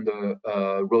developed under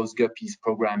Rose Guppy's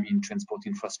program in transport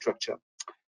infrastructure.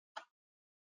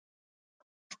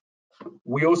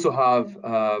 We also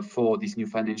have, for this new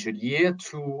financial year,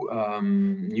 2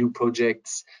 new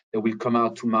projects that will come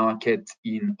out to market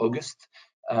in August.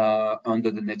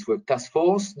 under the Network Task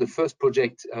Force. The first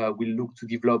project will look to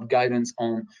develop guidance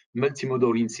on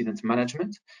multimodal incident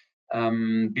management,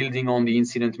 building on the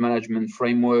incident management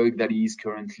framework that is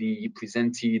currently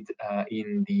presented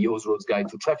in the Austroads Guide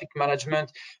to Traffic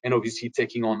Management, and obviously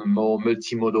taking on a more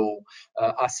multimodal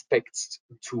aspects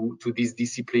to this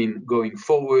discipline going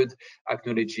forward,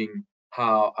 acknowledging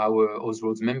how our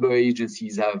Austroads member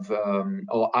agencies have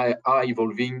or are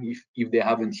evolving, if they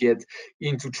haven't yet,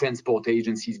 into transport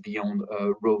agencies beyond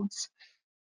roads.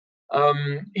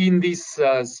 In this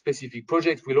specific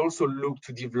project, we'll also look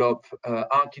to develop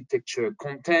architecture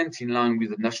content in line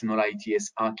with the National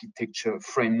ITS Architecture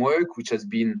Framework, which has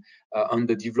been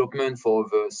under development for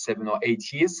over 7 or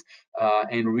 8 years,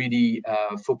 and really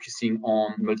focusing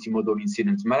on multimodal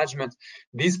incident management.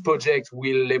 This project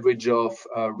will leverage off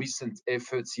recent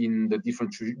efforts in the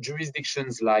different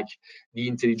jurisdictions, like the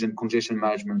Intelligent Congestion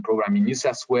Management Program in New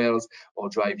South Wales, or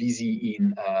Drive Easy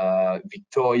in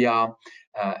Victoria,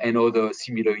 and other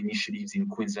similar initiatives in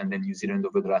Queensland and New Zealand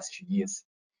over the last few years.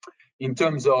 In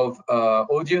terms of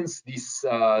audience, this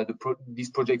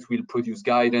project will produce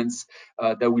guidance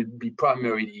that will be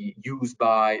primarily used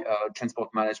by Transport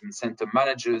Management Centre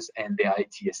managers and their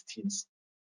ITS teams.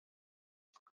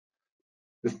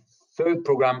 The third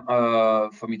program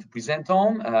for me to present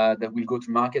on that will go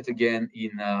to market again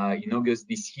in August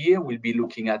this year, will be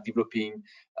looking at developing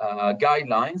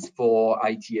guidelines for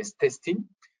ITS testing,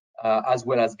 as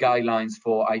well as guidelines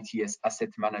for ITS asset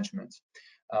management.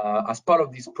 As part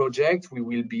of this project, we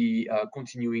will be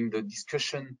continuing the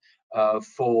discussion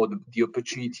for the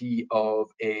opportunity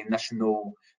of a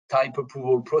national type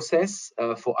approval process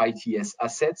for ITS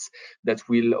assets that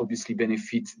will obviously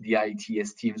benefit the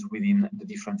ITS teams within the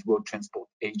different road transport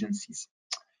agencies.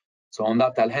 So on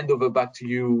that, I'll hand over back to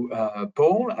you,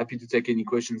 Paul. Happy to take any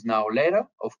questions now or later,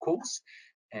 of course.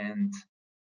 And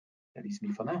that is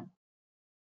me for now.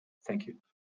 Thank you.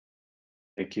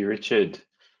 Thank you, Richard.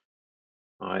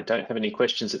 I don't have any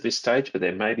questions at this stage, but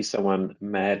there may be someone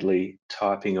madly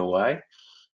typing away.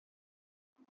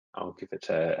 I'll give it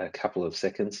a couple of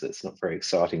seconds. It's not very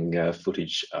exciting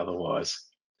footage otherwise.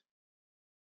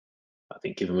 I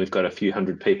think given we've got a few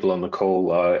hundred people on the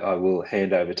call, I will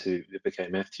hand over to Vibeke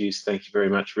Matthews. Thank you very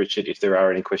much, Richard. If there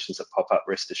are any questions that pop up,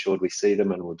 rest assured we see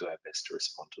them and we'll do our best to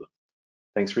respond to them.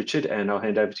 Thanks, Richard, and I'll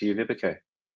hand over to you, Vibeke.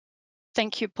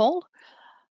 Thank you, Paul.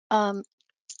 I'm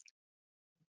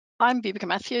Vibeke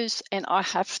Matthews, and I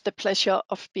have the pleasure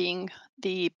of being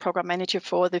the program manager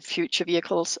for the Future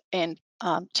Vehicles and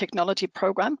Technology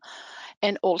program,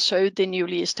 and also the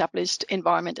newly established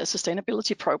Environment and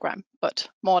Sustainability program, but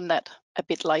more on that a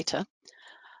bit later.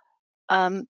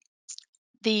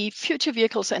 The Future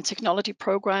Vehicles and Technology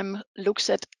program looks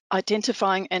at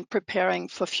identifying and preparing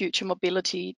for future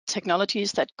mobility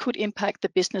technologies that could impact the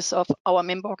business of our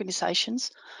member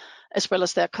organizations, as well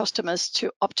as their customers,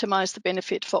 to optimize the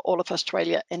benefit for all of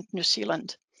Australia and New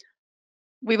Zealand.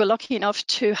 We were lucky enough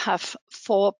to have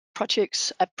 4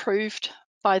 projects approved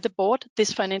by the board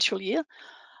this financial year,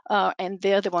 and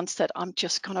they're the ones that I'm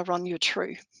just going to run you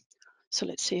through. So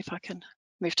let's see if I can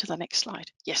move to the next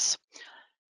slide. Yes.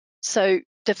 So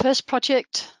the first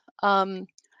project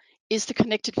is the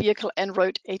Connected Vehicle and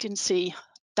Road Agency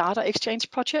Data Exchange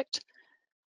project.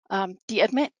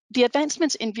 The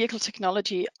advancements in vehicle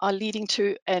technology are leading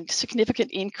to a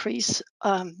significant increase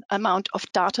amount of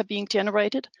data being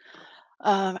generated.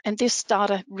 And this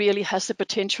data really has the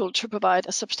potential to provide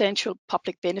a substantial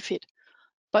public benefit,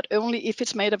 but only if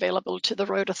it's made available to the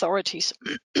road authorities.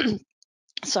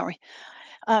 Sorry.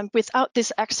 Without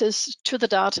this access to the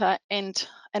data and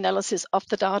analysis of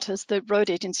the data, the road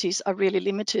agencies are really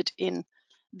limited in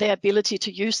their ability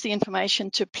to use the information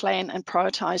to plan and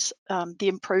prioritize the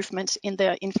improvements in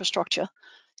their infrastructure.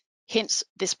 Hence,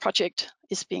 this project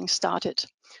is being started.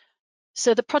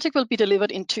 So the project will be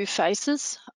delivered in 2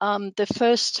 phases. The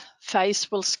first phase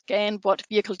will scan what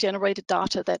vehicle-generated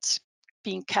data that's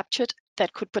being captured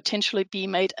that could potentially be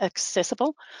made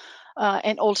accessible,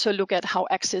 and also look at how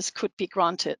access could be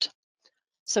granted.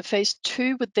 So phase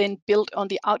 2 would then build on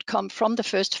the outcome from the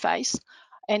first phase,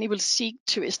 and it will seek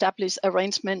to establish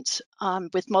arrangements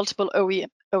with multiple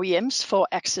OEMs for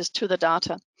access to the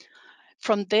data.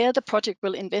 From there, the project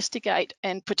will investigate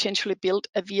and potentially build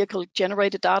a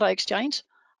vehicle-generated data exchange,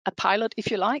 a pilot, if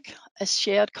you like, a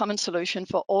shared common solution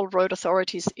for all road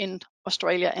authorities in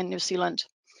Australia and New Zealand.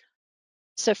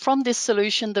 So from this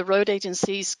solution, the road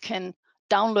agencies can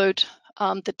download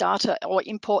the data or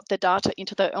import the data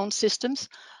into their own systems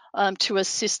to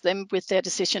assist them with their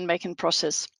decision-making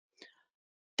process.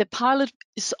 The pilot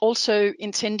is also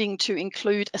intending to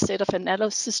include a set of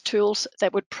analysis tools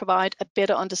that would provide a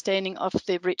better understanding of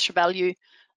the rich value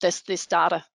that this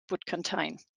data would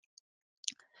contain.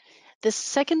 The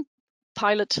second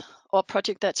pilot or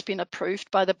project that's been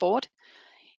approved by the board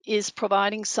is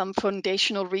providing some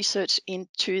foundational research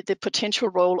into the potential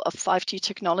role of 5G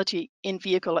technology in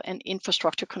vehicle and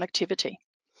infrastructure connectivity.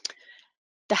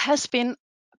 There has been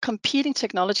competing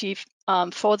technology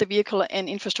for the vehicle and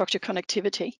infrastructure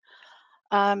connectivity,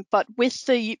 but with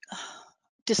the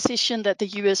decision that the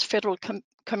US Federal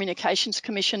Communications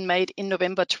Commission made in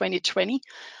November 2020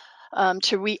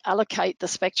 to reallocate the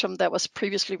spectrum that was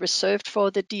previously reserved for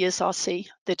the DSRC,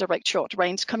 the direct short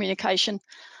range communication,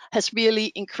 has really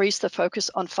increased the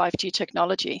focus on 5G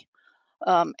technology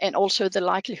and also the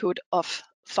likelihood of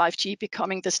 5G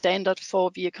becoming the standard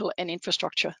for vehicle and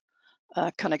infrastructure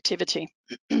connectivity.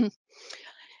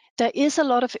 There is a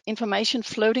lot of information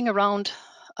floating around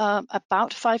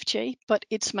about 5G, but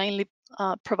it's mainly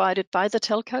provided by the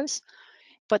telcos.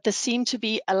 But there seems to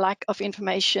be a lack of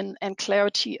information and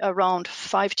clarity around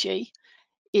 5G,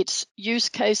 its use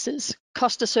cases,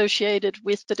 cost associated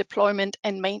with the deployment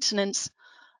and maintenance,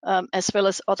 as well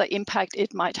as other impact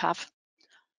it might have.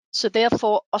 So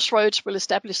therefore, Austroads will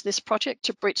establish this project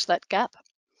to bridge that gap.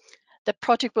 The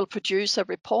project will produce a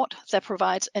report that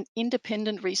provides an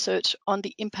independent research on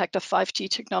the impact of 5G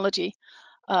technology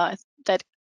that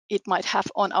it might have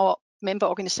on our member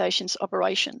organizations'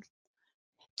 operation.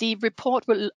 The report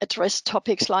will address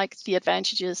topics like the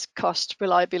advantages, cost,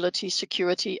 reliability,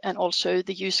 security, and also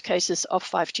the use cases of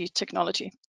 5G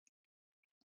technology.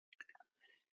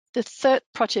 The third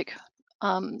project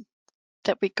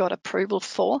that we got approval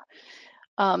for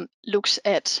looks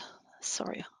at,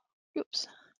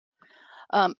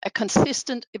 a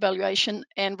consistent evaluation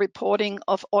and reporting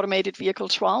of automated vehicle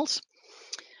trials.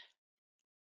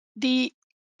 The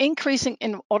increasing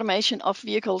in automation of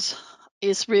vehicles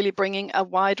is really bringing a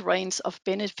wide range of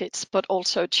benefits, but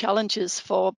also challenges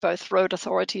for both road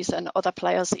authorities and other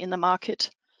players in the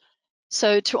market.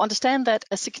 So to understand that,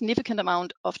 a significant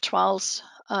amount of trials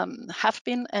have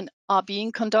been and are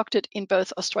being conducted in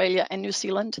both Australia and New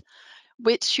Zealand,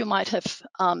 which you might have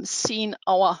seen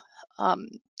our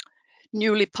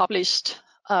newly published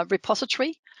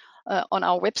repository on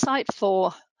our website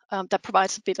for that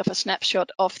provides a bit of a snapshot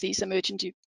of these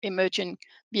emerging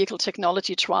vehicle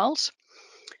technology trials.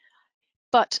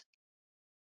 But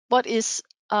what is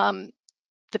the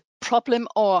problem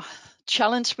or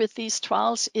challenge with these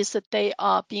trials is that they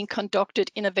are being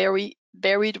conducted in a very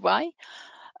varied way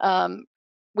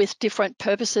with different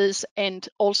purposes, and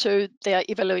also their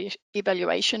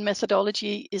evaluation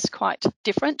methodology is quite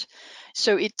different.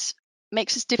 So it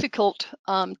makes it difficult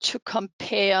to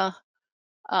compare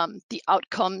the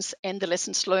outcomes and the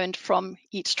lessons learned from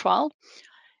each trial.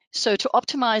 So to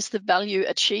optimize the value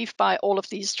achieved by all of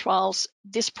these trials,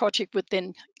 this project would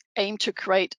then aim to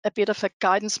create a bit of a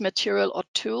guidance material or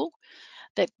tool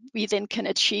that we then can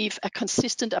achieve a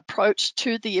consistent approach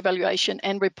to the evaluation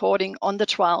and reporting on the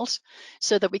trials,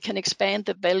 so that we can expand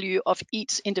the value of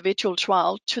each individual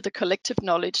trial to the collective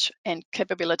knowledge and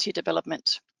capability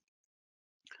development.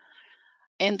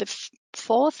 And the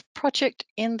fourth project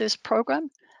in this program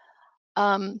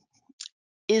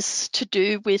is to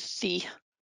do with the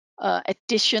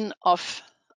addition of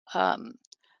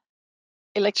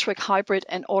electric, hybrid,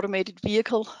 and automated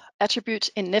vehicle attributes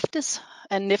in NEVDIS.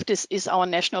 And NEVDIS is our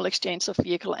National Exchange of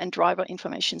Vehicle and Driver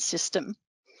Information System.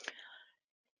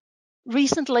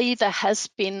 Recently, there has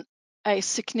been a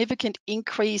significant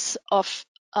increase of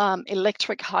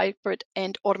electric, hybrid,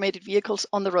 and automated vehicles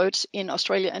on the roads in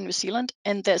Australia and New Zealand,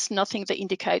 and there's nothing that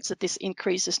indicates that this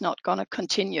increase is not going to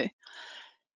continue.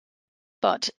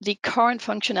 But the current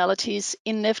functionalities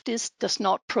in NEVDIS does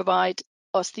not provide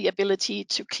us the ability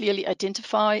to clearly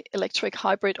identify electric,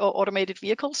 hybrid, or automated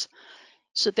vehicles.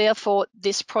 So therefore,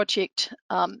 this project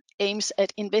aims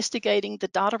at investigating the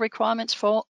data requirements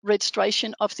for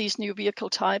registration of these new vehicle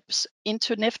types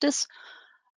into NEVDIS,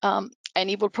 and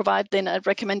it will provide then a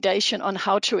recommendation on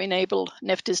how to enable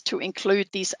NEVDIS to include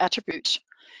these attributes.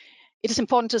 It is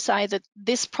important to say that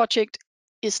this project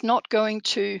is not going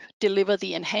to deliver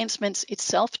the enhancements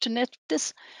itself to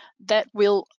NEVDIS. That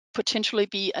will potentially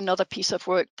be another piece of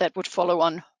work that would follow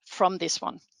on from this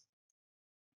one.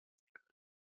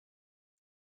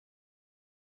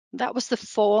 That was the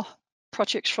 4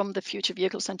 projects from the Future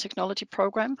Vehicles and Technology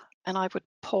program, and I would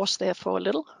pause there for a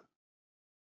little.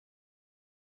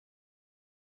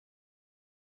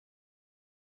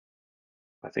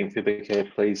 I think,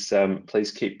 Vibeke,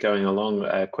 please keep going along.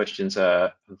 Questions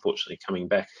are unfortunately coming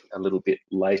back a little bit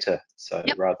later, so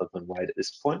yep. Rather than wait at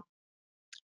this point.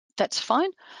 that's fine.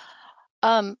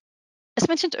 As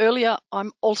mentioned earlier,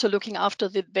 I'm also looking after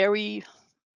the very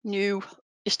new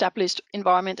established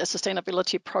Environment and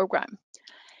Sustainability Program.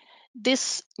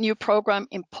 This new program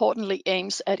importantly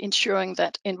aims at ensuring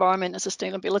that environment and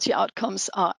sustainability outcomes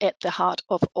are at the heart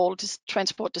of all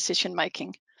transport decision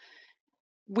making.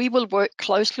 We will work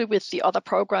closely with the other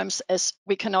programs as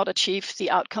we cannot achieve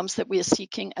the outcomes that we are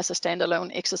seeking as a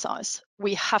standalone exercise.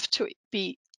 We have to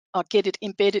get it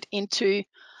embedded into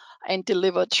and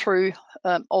delivered through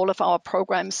all of our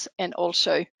programs and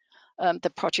also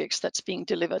the projects that's being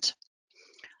delivered.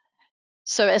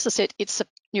 So as I said, it's a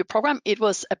new program. It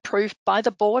was approved by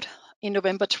the board in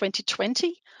November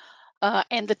 2020,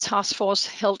 and the task force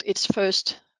held its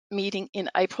first meeting in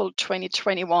April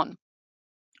 2021.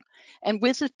 And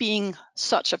with it being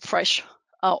such a fresh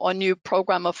or new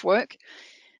program of work,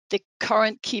 the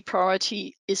current key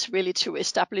priority is really to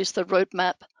establish the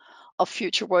roadmap of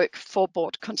future work for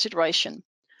board consideration.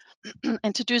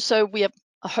 And to do so, we are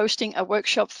hosting a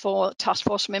workshop for task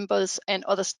force members and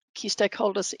other key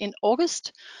stakeholders in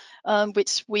August,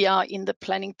 which we are in the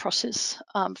planning process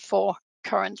for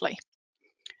currently.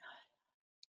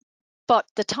 But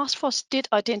the task force did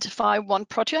identify one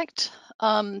project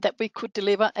that we could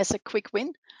deliver as a quick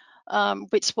win,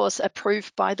 which was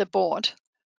approved by the board.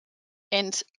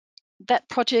 And that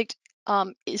project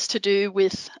is to do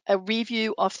with a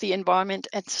review of the environment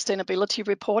and sustainability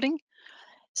reporting.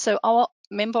 So our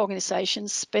member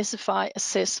organizations specify,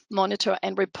 assess, monitor,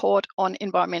 and report on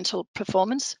environmental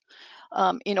performance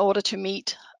in order to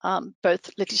meet both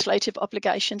legislative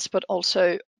obligations, but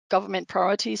also government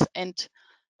priorities, and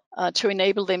to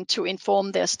enable them to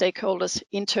inform their stakeholders,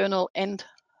 internal and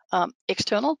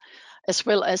external, as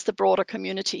well as the broader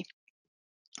community.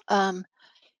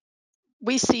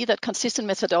 We see that consistent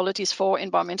methodologies for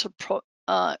environmental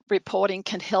reporting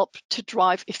can help to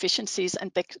drive efficiencies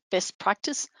and best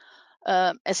practice,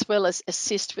 as well as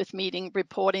assist with meeting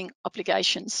reporting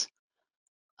obligations.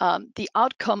 The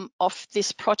outcome of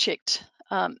this project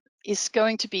is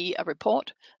going to be a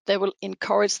report that will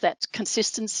encourage that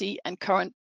consistency and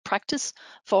current practice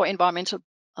for environmental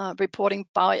reporting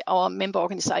by our member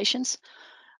organizations,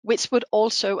 which would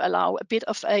also allow a bit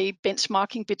of a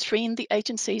benchmarking between the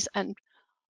agencies and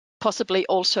possibly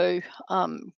also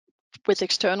with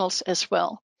externals as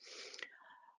well.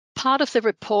 Part of the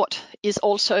report is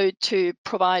also to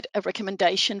provide a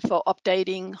recommendation for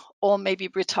updating or maybe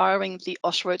retiring the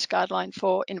Austroads guideline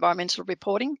for environmental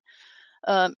reporting.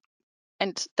 And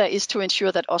that is to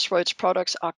ensure that Austroads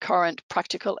products are current,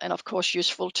 practical, and of course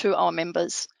useful to our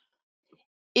members.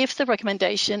 If the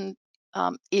recommendation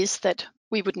is that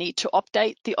we would need to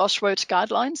update the Austroads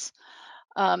guidelines,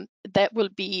 that will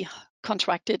be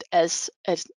contracted as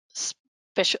a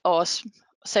special or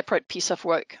separate piece of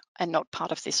work and not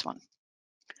part of this one.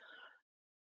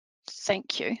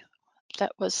 Thank you.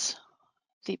 That was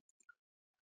the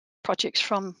projects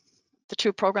from the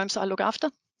two programs I look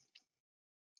after.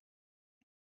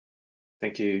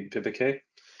 Thank you, Vibeke.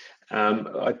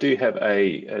 I do have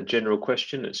a general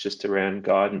question. It's just around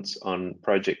guidance on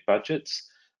project budgets.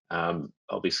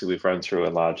 Obviously, we've run through a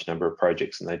large number of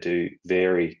projects and they do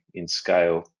vary in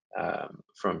scale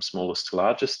from smallest to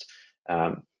largest.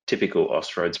 Typical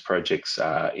Austroads projects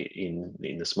are in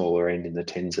the smaller end, in the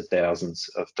tens of thousands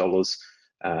of dollars,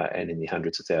 and in the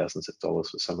hundreds of thousands of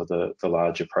dollars for some of the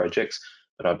larger projects.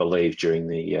 But I believe during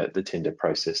the tender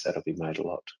process, that'll be made a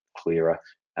lot clearer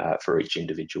for each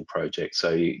individual project.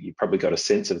 So you probably got a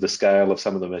sense of the scale of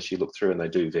some of them as you look through, and they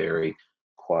do vary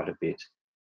quite a bit.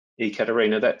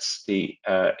 Ekaterina, that's the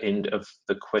end of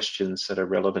the questions that are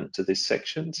relevant to this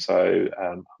section. So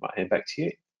I might hand back to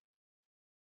you.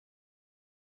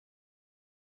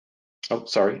 Oh,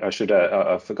 sorry,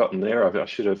 I've forgotten there. I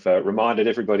should have reminded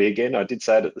everybody again. I did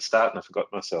say it at the start and I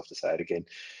forgot myself to say it again.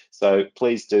 So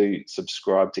please do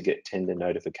subscribe to get tender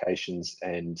notifications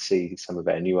and see some of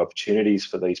our new opportunities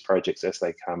for these projects as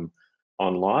they come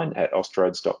online at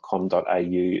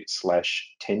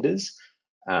austroads.com.au/tenders.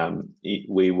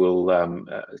 We will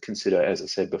consider, as I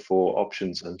said before,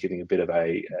 options on giving a bit of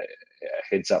a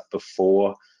heads up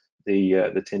before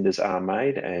the tenders are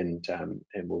made, and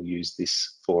we'll use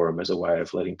this forum as a way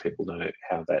of letting people know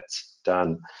how that's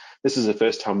done. This is the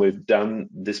first time we've done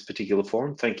this particular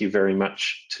forum. Thank you very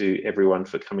much to everyone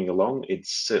for coming along.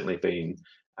 It's certainly been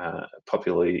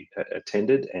popularly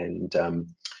attended, and I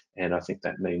think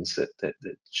that means that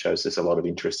shows there's a lot of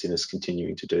interest in us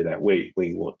continuing to do that. We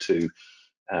want to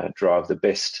drive the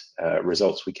best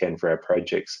results we can for our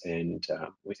projects, and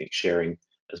we think sharing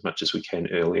as much as we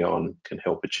can early on can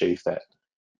help achieve that.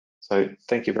 So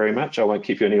thank you very much. I won't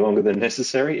keep you any longer than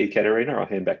necessary. Ekaterina, I'll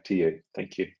hand back to you.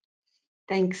 Thank you.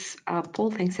 Thanks, Paul.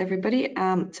 Thanks, everybody.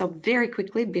 So very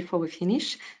quickly, before we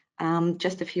finish,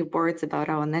 just a few words about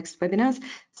our next webinars.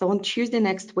 So on Tuesday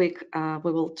next week,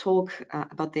 we will talk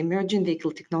about the emerging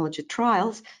vehicle technology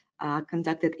trials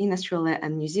conducted in Australia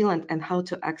and New Zealand and how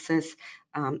to access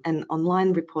an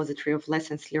online repository of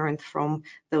lessons learned from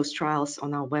those trials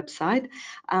on our website.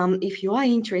 If you are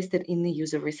interested in the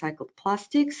use of recycled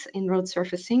plastics in road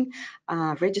surfacing,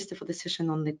 register for the session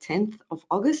on the 10th of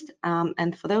August.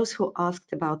 And for those who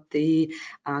asked about the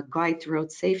guide to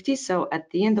road safety, so at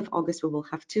the end of August, we will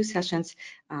have 2 sessions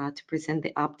to present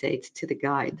the updates to the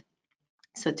guide.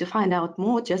 So to find out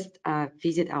more, just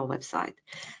visit our website.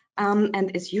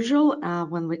 And as usual,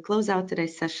 when we close out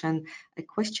today's session, a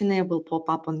questionnaire will pop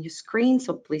up on your screen.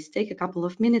 So please take a couple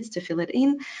of minutes to fill it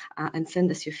in and send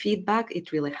us your feedback.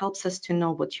 It really helps us to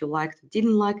know what you liked or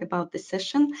didn't like about the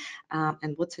session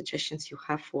and what suggestions you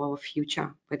have for our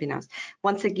future webinars.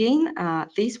 Once again,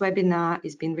 this webinar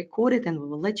is being recorded and we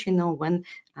will let you know when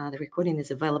the recording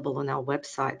is available on our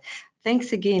website.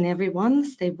 Thanks again, everyone.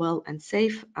 Stay well and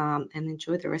safe and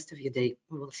enjoy the rest of your day.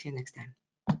 We will see you next time.